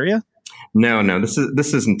in that area? No, this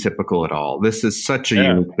isn't typical at all. This is such a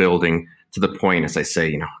unique building, to the point, as I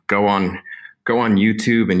say, go on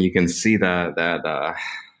YouTube and you can see that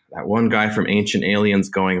one guy from Ancient Aliens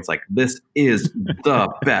going, it's like, this is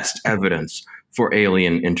the best evidence for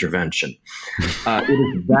alien intervention.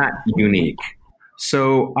 It is that unique.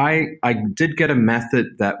 So I did get a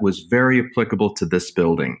method that was very applicable to this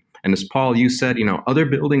building. And as Paul, you said, other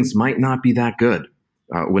buildings might not be that good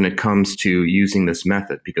when it comes to using this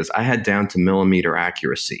method, because I had down to millimeter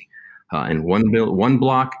accuracy. In one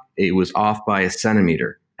block, it was off by a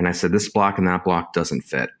centimeter. And I said, this block and that block doesn't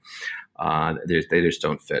fit. They just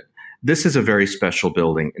don't fit. This is a very special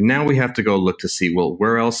building. And now we have to go look to see, well,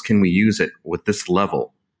 where else can we use it with this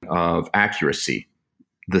level of accuracy?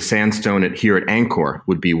 The sandstone here at Angkor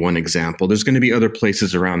would be one example. There's going to be other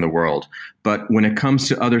places around the world. But when it comes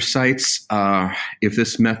to other sites, if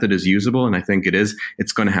this method is usable, and I think it is,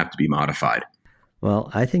 it's going to have to be modified.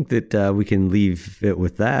 Well, I think that we can leave it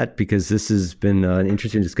with that, because this has been an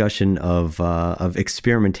interesting discussion of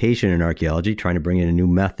experimentation in archaeology, trying to bring in a new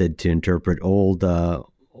method to interpret old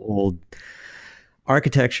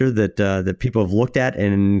architecture that people have looked at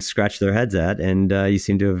and scratched their heads at, and you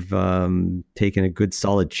seem to have taken a good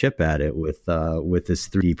solid chip at it with this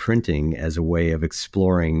 3D printing as a way of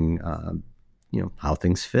exploring how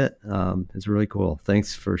things fit. It's really cool.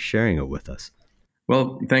 Thanks for sharing it with us.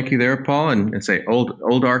 Well, thank you there, Paul. And say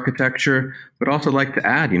old architecture, but also like to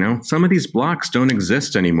add, some of these blocks don't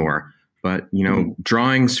exist anymore. But,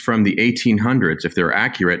 drawings from the 1800s, if they're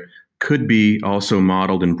accurate, could be also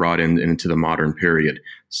modeled and brought into the modern period.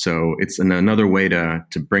 So it's another way to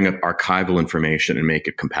bring up archival information and make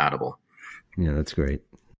it compatible. Yeah, that's great.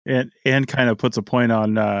 And kind of puts a point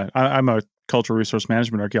on, I'm a cultural resource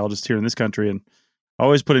management archaeologist here in this country, and I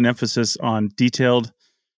always put an emphasis on detailed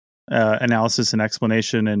analysis and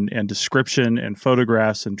explanation and description and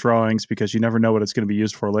photographs and drawings, because you never know what it's going to be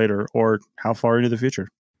used for later or how far into the future.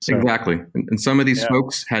 So, exactly. And some of these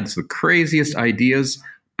folks had the craziest ideas,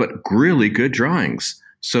 but really good drawings.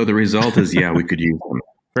 So the result is, we could use them.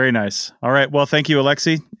 Very nice. All right. Well, thank you,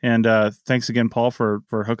 Alexei. And thanks again, Paul, for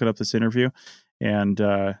hooking up this interview. And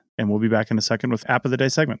we'll be back in a second with App of the Day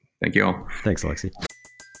segment. Thank you all. Thanks, Alexei.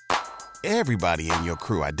 Everybody in your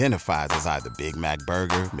crew identifies as either Big Mac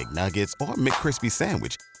Burger, McNuggets, or McCrispy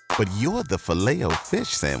Sandwich. But you're the Filet-O-Fish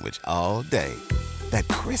Sandwich all day. That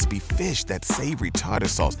crispy fish, that savory tartar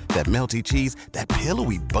sauce, that melty cheese, that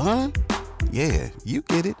pillowy bun. Yeah, you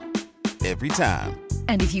get it. Every time.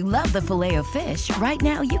 And if you love the Filet-O-Fish, right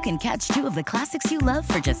now you can catch two of the classics you love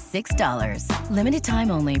for just $6. Limited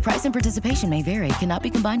time only. Price and participation may vary. Cannot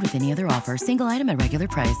be combined with any other offer. Single item at regular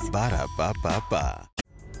price. Ba-da-ba-ba-ba.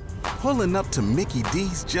 Pulling up to Mickey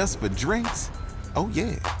D's just for drinks? Oh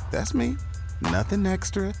yeah, that's me. Nothing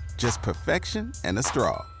extra, just perfection and a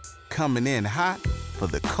straw. Coming in hot for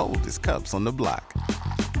the coldest cups on the block.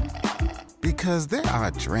 Because there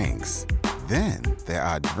are drinks. Then there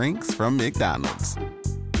are drinks from McDonald's.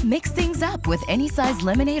 Mix things up with any size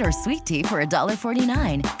lemonade or sweet tea for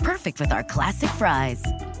 $1.49. Perfect with our classic fries.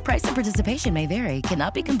 Price and participation may vary.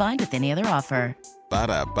 Cannot be combined with any other offer.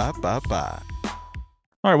 Ba-da-ba-ba-ba.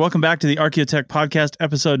 All right, welcome back to the Archaeotech Podcast,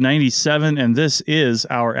 episode 97, and this is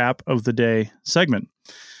our App of the Day segment.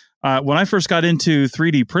 When I first got into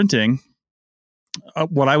 3D printing,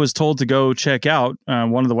 what I was told to go check out,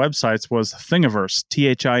 one of the websites was Thingiverse,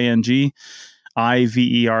 Thingiverse,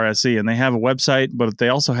 and they have a website, but they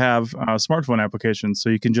also have smartphone applications,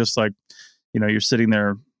 so you can just you're sitting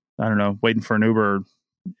there, I don't know, waiting for an Uber or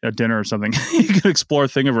a dinner or something. You can explore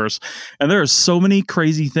Thingiverse, and there are so many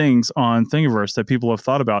crazy things on Thingiverse that people have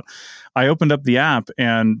thought about. I opened up the app,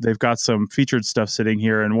 and they've got some featured stuff sitting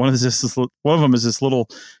here, and one of them is this little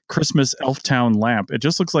Christmas elf town lamp. It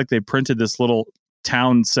just looks like they printed this little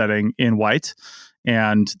town setting in white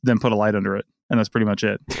and then put a light under it, and that's pretty much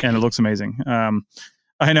it. And it looks amazing.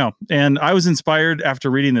 I know. And I was inspired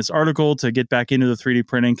after reading this article to get back into the 3D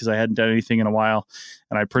printing because I hadn't done anything in a while.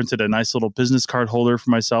 And I printed a nice little business card holder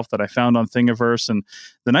for myself that I found on Thingiverse. And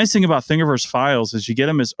the nice thing about Thingiverse files is you get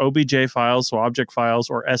them as OBJ files, so object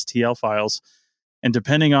files, or STL files. And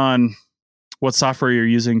depending on what software you're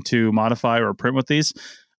using to modify or print with these,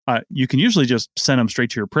 you can usually just send them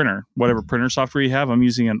straight to your printer, whatever printer software you have. I'm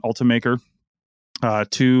using an Ultimaker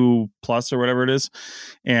 2 Plus or whatever it is.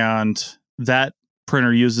 And that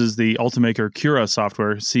printer uses the Ultimaker Cura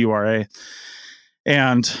software, Cura,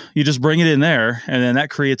 and you just bring it in there, and then that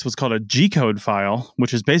creates what's called a G-code file,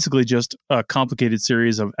 which is basically just a complicated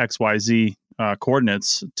series of XYZ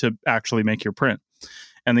coordinates to actually make your print.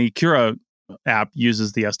 And the Cura app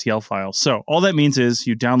uses the STL file. So all that means is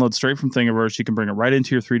you download straight from Thingiverse. You can bring it right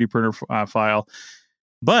into your 3D printer file,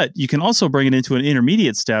 but you can also bring it into an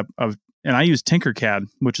intermediate step of, and I use Tinkercad,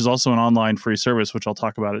 which is also an online free service, which I'll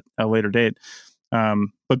talk about at a later date.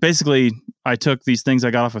 But basically, I took these things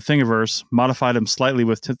I got off of Thingiverse, modified them slightly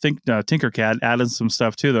with Tinkercad, added some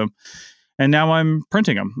stuff to them, and now I'm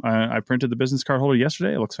printing them. I printed the business card holder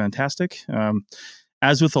yesterday. It looks fantastic.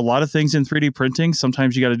 As with a lot of things in 3D printing,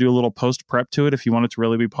 sometimes you got to do a little post prep to it if you want it to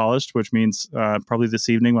really be polished, which means probably this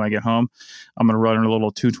evening when I get home, I'm going to run a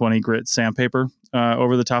little 220 grit sandpaper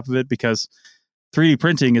over the top of it, because 3D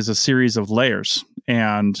printing is a series of layers,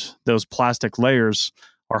 and those plastic layers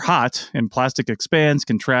are hot, and plastic expands,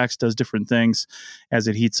 contracts, does different things as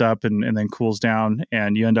it heats up and then cools down,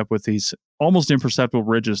 and you end up with these almost imperceptible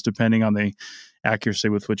ridges depending on the accuracy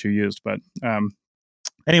with which you used. But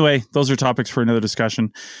Anyway, those are topics for another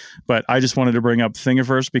discussion, but I just wanted to bring up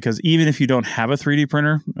Thingiverse because even if you don't have a 3D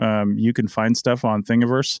printer, you can find stuff on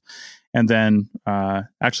Thingiverse and then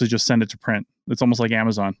actually just send it to print. It's almost like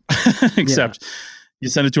Amazon, except you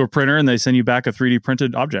send it to a printer and they send you back a 3D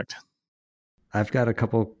printed object. I've got a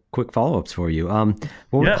couple quick follow-ups for you. How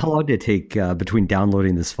long did it take between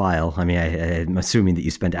downloading this file? I mean, I'm assuming that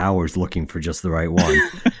you spent hours looking for just the right one.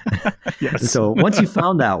 Yes. So once you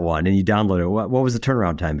found that one and you downloaded it, what was the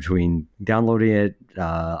turnaround time between downloading it,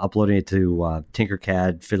 uploading it to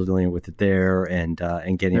Tinkercad, fiddling with it there, and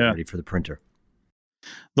getting it ready for the printer?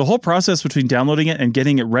 The whole process between downloading it and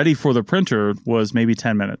getting it ready for the printer was maybe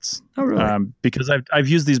 10 minutes. Oh, really? Because I've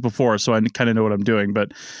used these before, so I kind of know what I'm doing.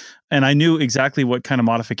 And I knew exactly what kind of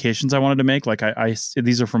modifications I wanted to make. Like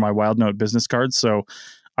these are for my WildNote business cards, so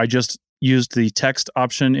I just used the text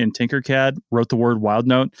option in Tinkercad, wrote the word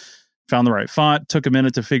WildNote, found the right font, took a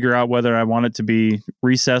minute to figure out whether I want it to be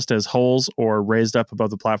recessed as holes or raised up above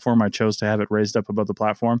the platform. I chose to have it raised up above the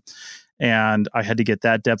platform, and I had to get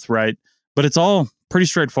that depth right. But it's all pretty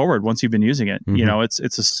straightforward once you've been using it. Mm-hmm. You know, it's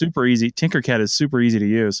a super easy. Tinkercad is super easy to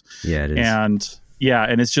use. Yeah, it is.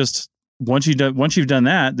 And it's just once you've done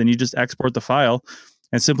that, then you just export the file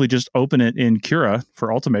and simply just open it in Cura for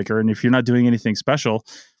Ultimaker. And if you're not doing anything special,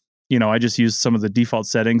 you know, I just used some of the default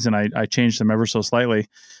settings and I changed them ever so slightly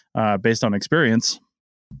based on experience,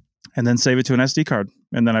 and then save it to an SD card.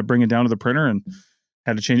 And then I bring it down to the printer and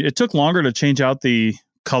had to change. It took longer to change out the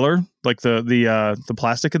color, like the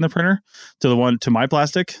plastic in the printer to my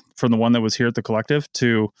plastic from the one that was here at the collective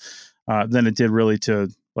to than it did really to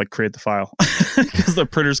like create the file, because the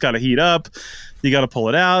printer's got to heat up, you got to pull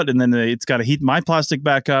it out, and then it's got to heat my plastic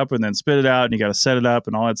back up and then spit it out, and you got to set it up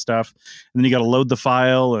and all that stuff, and then you got to load the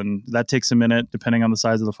file, and that takes a minute depending on the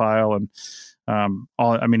size of the file. And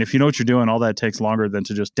I mean, if you know what you're doing, all that takes longer than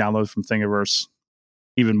to just download from Thingiverse,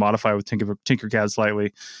 even modify with Tinkercad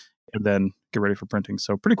slightly, and then get ready for printing.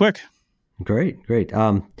 So pretty quick. Great.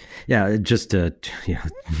 Yeah, just to,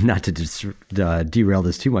 not to derail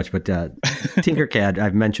this too much, but Tinkercad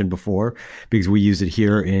I've mentioned before because we use it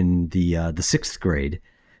here in the 6th grade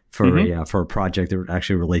for a project that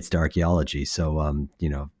actually relates to archaeology. So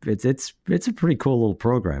it's a pretty cool little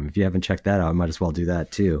program. If you haven't checked that out, I might as well do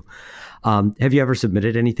that too. Have you ever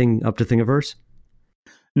submitted anything up to Thingiverse?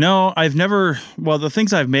 No, I've never. Well, the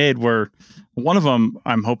things I've made were, one of them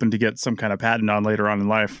I'm hoping to get some kind of patent on later on in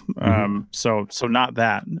life. So not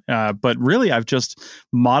that. But really, I've just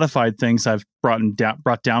modified things I've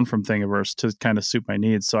brought down from Thingiverse to kind of suit my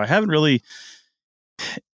needs. So I haven't really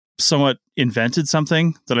somewhat invented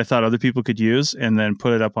something that I thought other people could use and then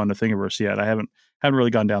put it up onto Thingiverse yet. I haven't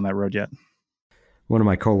really gone down that road yet. One of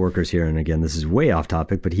my coworkers here, and again, this is way off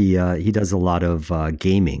topic, but he does a lot of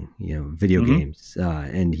gaming, video games,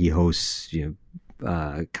 and he hosts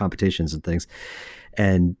competitions and things.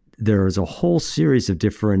 And there's a whole series of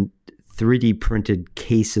different 3D printed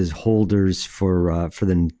cases holders for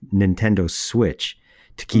the Nintendo Switch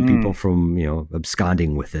to keep people from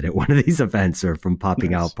absconding with it at one of these events or from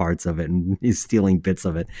popping out parts of it and he's stealing bits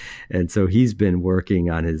of it. And so he's been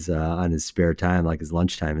working on his spare time, like his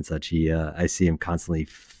lunchtime and such. I see him constantly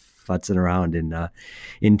futzing around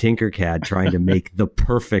in Tinkercad trying to make the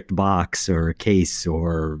perfect box or case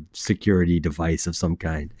or security device of some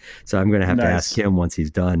kind. So I'm going to have to ask him once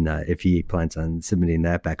he's done if he plans on submitting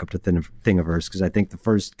that back up to Thingiverse, because I think the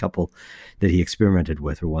first couple that he experimented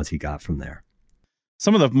with were ones he got from there.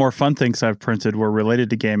 Some of the more fun things I've printed were related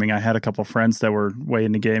to gaming. I had a couple of friends that were way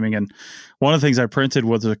into gaming, and one of the things I printed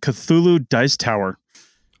was a Cthulhu dice tower.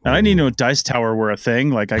 And I didn't know dice tower were a thing.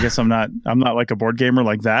 Like, I guess I'm not like a board gamer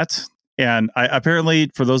like that. And apparently,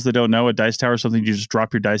 for those that don't know, a dice tower is something you just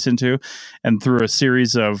drop your dice into, and through a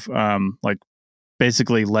series of like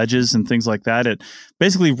basically ledges and things like that, it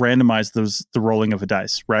basically randomized the rolling of a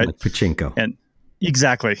dice, right? Like pachinko. And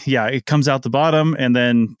exactly. Yeah. It comes out the bottom and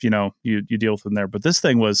then, you deal with them there. But this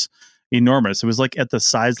thing was enormous. It was like at the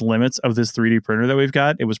size limits of this 3D printer that we've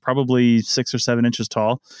got. It was probably 6 or 7 inches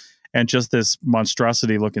tall and just this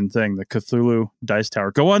monstrosity looking thing, the Cthulhu dice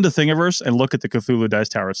tower. Go on to Thingiverse and look at the Cthulhu dice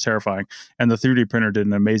tower. It's terrifying. And the 3D printer did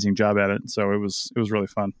an amazing job at it. So it was really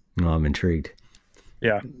fun. Oh, I'm intrigued.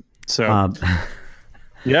 Yeah. So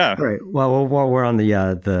yeah. All right. Well, while we're on the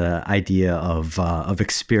idea of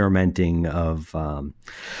experimenting, of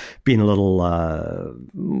being a little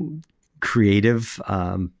creative,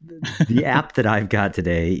 the app that I've got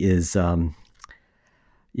today is, I'm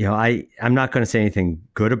not going to say anything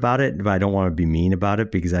good about it, but I don't want to be mean about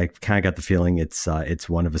it because I kind of got the feeling it's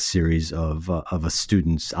one of a series of a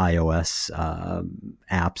student's iOS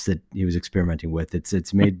apps that he was experimenting with.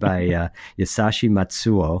 It's made by Yasashi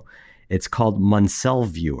Matsuo. It's called Munsell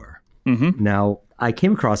Viewer. Mm-hmm. Now, I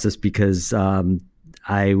came across this because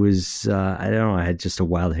I was, I don't know, I had just a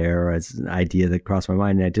wild hair as an idea that crossed my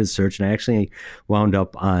mind, and I did search, and I actually wound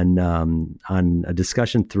up on a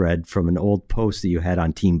discussion thread from an old post that you had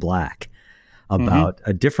on Team Black about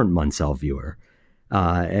a different Munsell Viewer.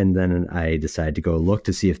 And then I decided to go look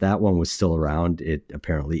to see if that one was still around. It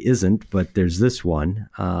apparently isn't, but there's this one.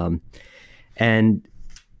 And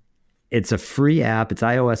it's a free app. It's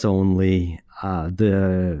iOS only.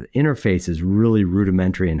 The interface is really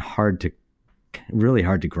rudimentary and really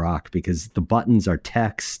hard to grok because the buttons are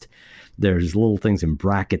text. There's little things in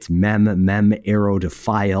brackets, mem, arrow to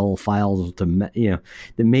file to, that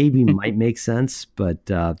maybe might make sense, but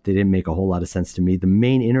they didn't make a whole lot of sense to me. The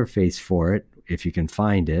main interface for it, if you can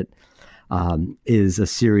find it, is a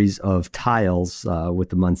series of tiles with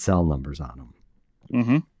the Munsell numbers on them.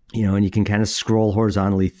 Mm-hmm. And you can kind of scroll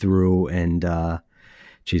horizontally through, and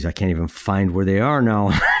geez, I can't even find where they are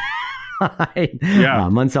now.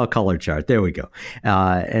 Munsell color chart. There we go.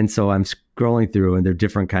 And so I'm scrolling through, and they're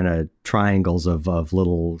different kind of triangles of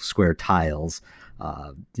little square tiles.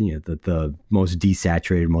 The most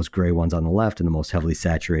desaturated, most gray ones on the left, and the most heavily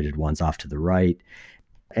saturated ones off to the right.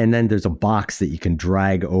 And then there's a box that you can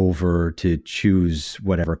drag over to choose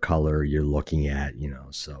whatever color you're looking at,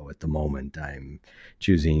 So at the moment, I'm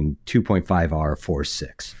choosing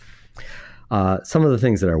 2.5R46. Some of the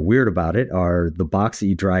things that are weird about it are the box that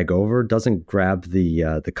you drag over doesn't grab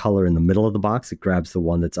the color in the middle of the box. It grabs the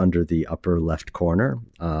one that's under the upper left corner.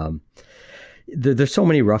 There's so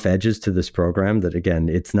many rough edges to this program that, again,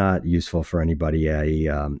 it's not useful for anybody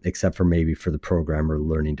except for maybe for the programmer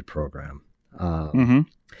learning to program.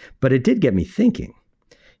 But it did get me thinking,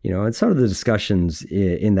 and some of the discussions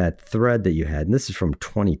in that thread that you had, and this is from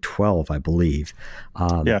 2012, I believe.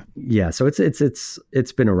 So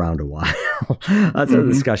it's been around a while. Some of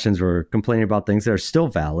the discussions were complaining about things that are still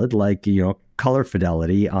valid, like, color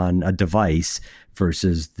fidelity on a device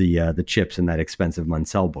versus the chips in that expensive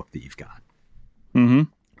Munsell book that you've got.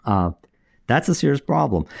 Mm-hmm. That's a serious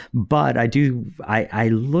problem. But I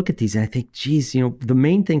look at these and I think, geez, the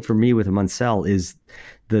main thing for me with a Munsell is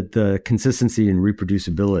the consistency and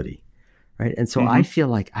reproducibility, right? And so I feel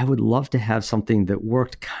like I would love to have something that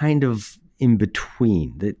worked kind of in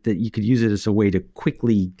between, that you could use it as a way to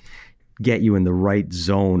quickly get you in the right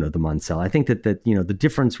zone of the Munsell. I think that the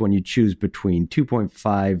difference when you choose between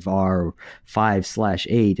 2.5R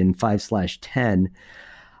 5/8 and 5/10,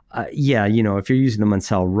 if you're using the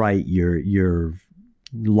Munsell right, your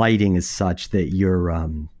lighting is such that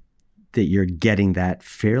you're getting that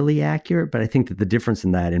fairly accurate. But I think that the difference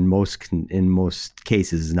in that in most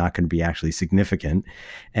cases is not going to be actually significant.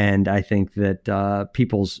 And I think that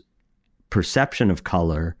people's perception of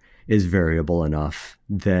color is variable enough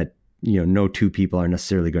that no two people are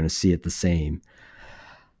necessarily going to see it the same.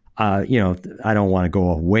 I don't want to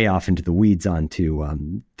go way off into the weeds onto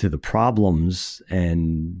to the problems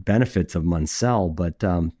and benefits of Munsell, but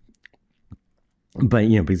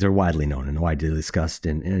because they're widely known and widely discussed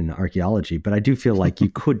in archaeology. But I do feel like you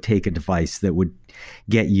could take a device that would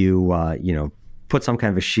get you, put some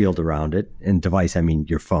kind of a shield around it. And device, I mean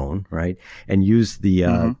your phone, right? And use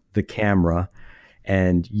the camera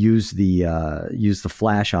and use the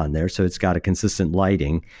flash on there, so it's got a consistent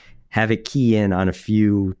lighting. Have it key in on a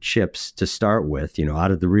few chips to start with,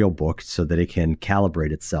 out of the real book, so that it can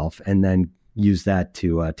calibrate itself, and then use that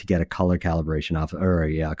to get a color calibration off, or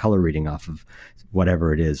a color reading off of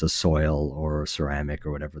whatever it is, a soil or a ceramic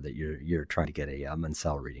or whatever that you're trying to get a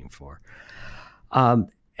Munsell reading for.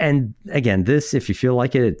 And again, this, if you feel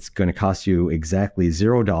like it, it's going to cost you exactly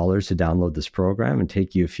 $0 to download this program and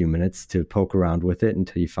take you a few minutes to poke around with it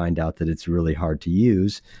until you find out that it's really hard to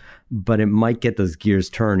use. But it might get those gears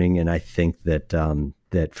turning, and I think that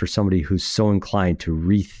that for somebody who's so inclined to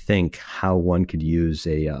rethink how one could use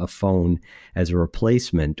a phone as a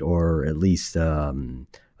replacement, or at least a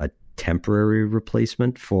temporary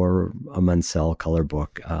replacement for a Munsell color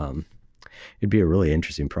book, it'd be a really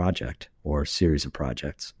interesting project or series of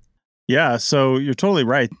projects. Yeah, so you're totally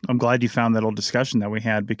right. I'm glad you found that old discussion that we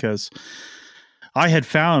had, because I had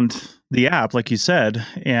found the app, like you said,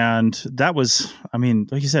 and that was,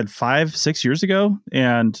 like you said, 5-6 years ago.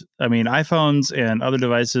 And iPhones and other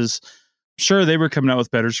devices, sure, they were coming out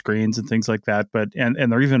with better screens and things like that, but and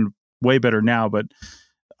they're even way better now. But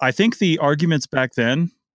I think the arguments back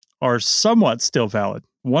then are somewhat still valid.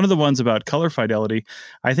 One of the ones about color fidelity,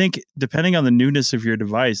 I think depending on the newness of your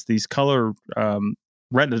device, these color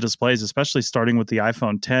retina displays, especially starting with the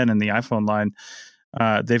iPhone 10 and the iPhone line,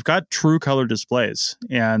 they've got true color displays.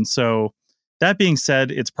 And so That being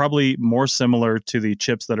said, it's probably more similar to the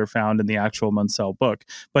chips that are found in the actual Munsell book.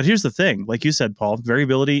 But here's the thing, like you said, Paul,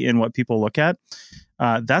 variability in what people look at,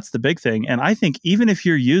 that's the big thing. And I think even if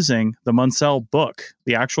you're using the Munsell book,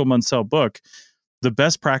 the actual Munsell book, the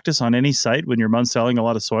best practice on any site when you're Munselling a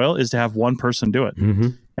lot of soil is to have one person do it. Mm-hmm.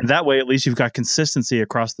 And that way, at least you've got consistency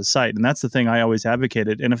across the site. And that's the thing I always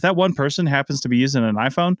advocated. And if that one person happens to be using an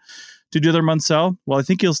iPhone to do their Munsell, well, I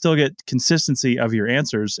think you'll still get consistency of your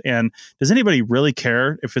answers. And does anybody really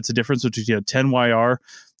care if it's a difference between a 10YR,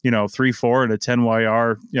 3.4 and a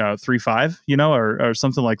 10YR, 3.5, or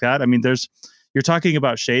something like that? I mean, you're talking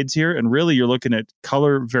about shades here, and really you're looking at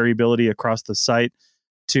color variability across the site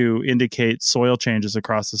to indicate soil changes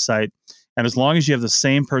across the site. And as long as you have the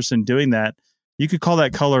same person doing that, you could call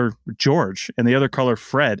that color George and the other color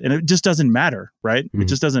Fred, and it just doesn't matter, right? Mm-hmm. It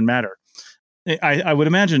just doesn't matter. I would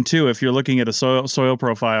imagine too, if you're looking at a soil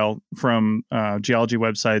profile from geology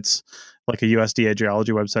websites, like a USDA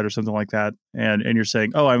geology website or something like that, and you're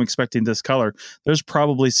saying, oh, I'm expecting this color, there's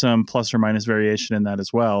probably some plus or minus variation in that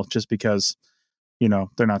as well, just because,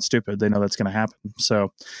 they're not stupid. They know that's going to happen.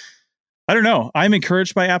 So I don't know. I'm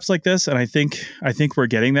encouraged by apps like this, and I think we're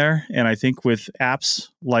getting there. And I think with apps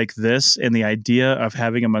like this and the idea of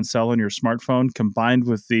having a Munsell on your smartphone combined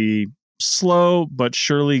with the slow but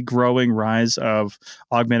surely growing rise of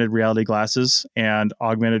augmented reality glasses and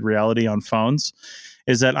augmented reality on phones,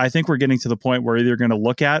 is that I think we're getting to the point where either going to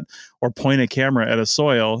look at or point a camera at a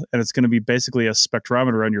soil, and it's going to be basically a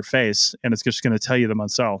spectrometer on your face, and it's just going to tell you the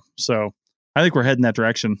Munsell. So I think we're heading that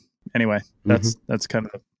direction. Anyway, that's kind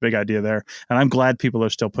of the big idea there. And I'm glad people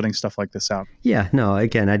are still putting stuff like this out. Yeah, no,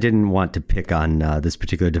 again, I didn't want to pick on this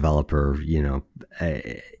particular developer.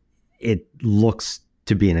 It looks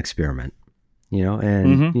to be an experiment,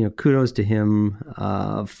 and, kudos to him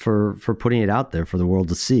for putting it out there for the world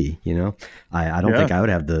to see. I don't think I would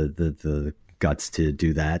have the guts to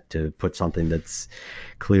do that, to put something that's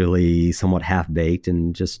clearly somewhat half-baked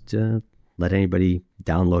and just let anybody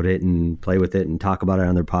download it and play with it and talk about it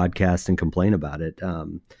on their podcast and complain about it.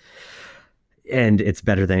 And it's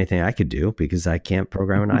better than anything I could do because I can't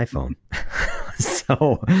program an iPhone.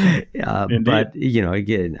 So, but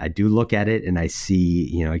again, I do look at it and I see,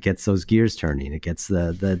 it gets those gears turning. It gets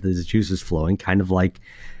the juices flowing, kind of like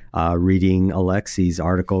reading Alexei's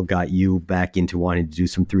article got you back into wanting to do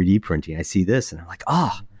some 3D printing. I see this and I'm like,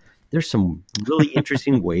 there's some really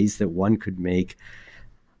interesting ways that one could make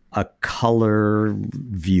a color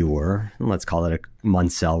viewer, let's call it a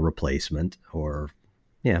Munsell replacement,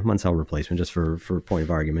 Munsell replacement, just for point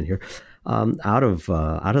of argument here, out of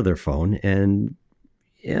their phone. And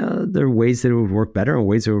there are ways that it would work better and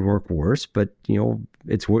ways that it would work worse. But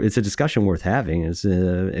it's a discussion worth having. It's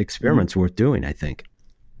experiments worth doing, I think.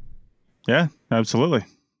 Yeah, absolutely.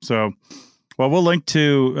 So, well, we'll link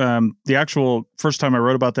to the actual first time I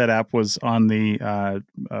wrote about that app was on the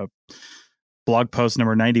blog post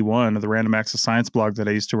number 91 of the Random Access Science blog that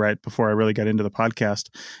I used to write before I really got into the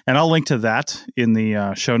podcast. And I'll link to that in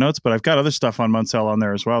the show notes, but I've got other stuff on Munsell on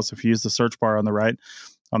there as well. So if you use the search bar on the right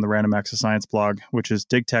on the Random Access Science blog, which is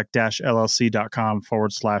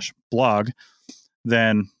digtech-llc.com/blog,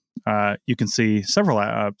 then you can see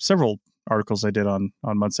several articles I did on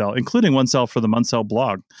Munsell, including Munsell for the Munsell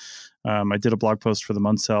blog. I did a blog post for the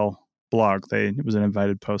Munsell blog. It was an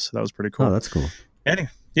invited post, so that was pretty cool. Oh, that's cool.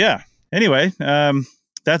 Anyway,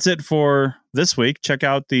 that's it for this week. Check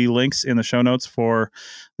out the links in the show notes for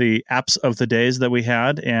the apps of the days that we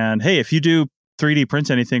had. And hey, if you do 3D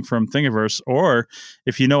print anything from Thingiverse, or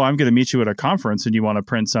if I'm going to meet you at a conference and you want to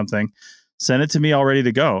print something, send it to me all ready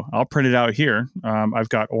to go. I'll print it out here. I've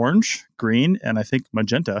got orange, green, and I think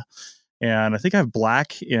magenta. And I think I have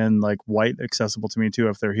black and like white accessible to me too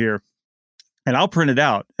if they're here. And I'll print it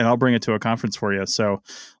out and I'll bring it to a conference for you. So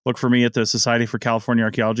look for me at the Society for California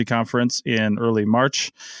Archaeology Conference in early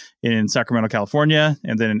March in Sacramento, California,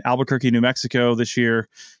 and then in Albuquerque, New Mexico this year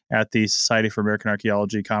at the Society for American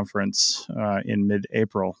Archaeology Conference in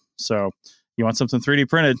mid-April. So you want something 3D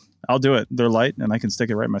printed, I'll do it. They're light and I can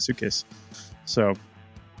stick it right in my suitcase. So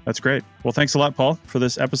that's great. Well, thanks a lot, Paul, for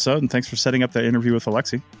this episode. And thanks for setting up that interview with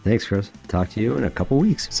Alexei. Thanks, Chris. Talk to you in a couple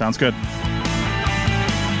weeks. Sounds good.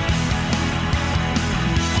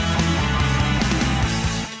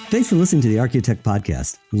 Thanks for listening to the Archaeotech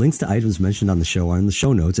podcast. Links to items mentioned on the show are in the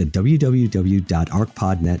show notes at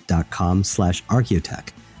www.arcpodnet.com/archaeotech.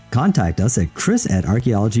 Contact us at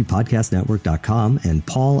chris@archaeologypodcastnetwork.com and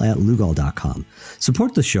paul@lugal.com.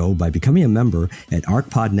 Support the show by becoming a member at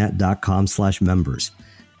arcpodnet.com/members.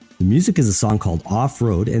 The music is a song called Off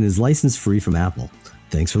Road and is license free from Apple.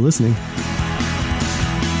 Thanks for listening.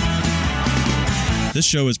 This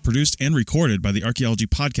show is produced and recorded by the Archaeology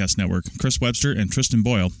Podcast Network, Chris Webster and Tristan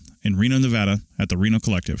Boyle, in Reno, Nevada, at the Reno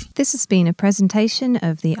Collective. This has been a presentation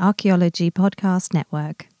of the Archaeology Podcast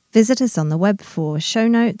Network. Visit us on the web for show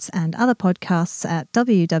notes and other podcasts at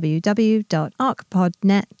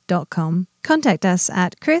www.archpodnet.com. Contact us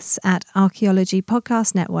at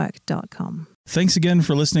chris@archaeologypodcastnetwork.com. Thanks again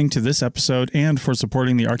for listening to this episode and for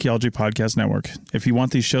supporting the Archaeology Podcast Network. If you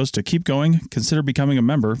want these shows to keep going, consider becoming a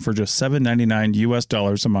member for just $7.99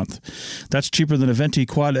 US a month. That's cheaper than a venti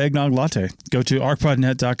quad eggnog latte. Go to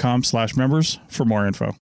archpodnet.com/members for more info.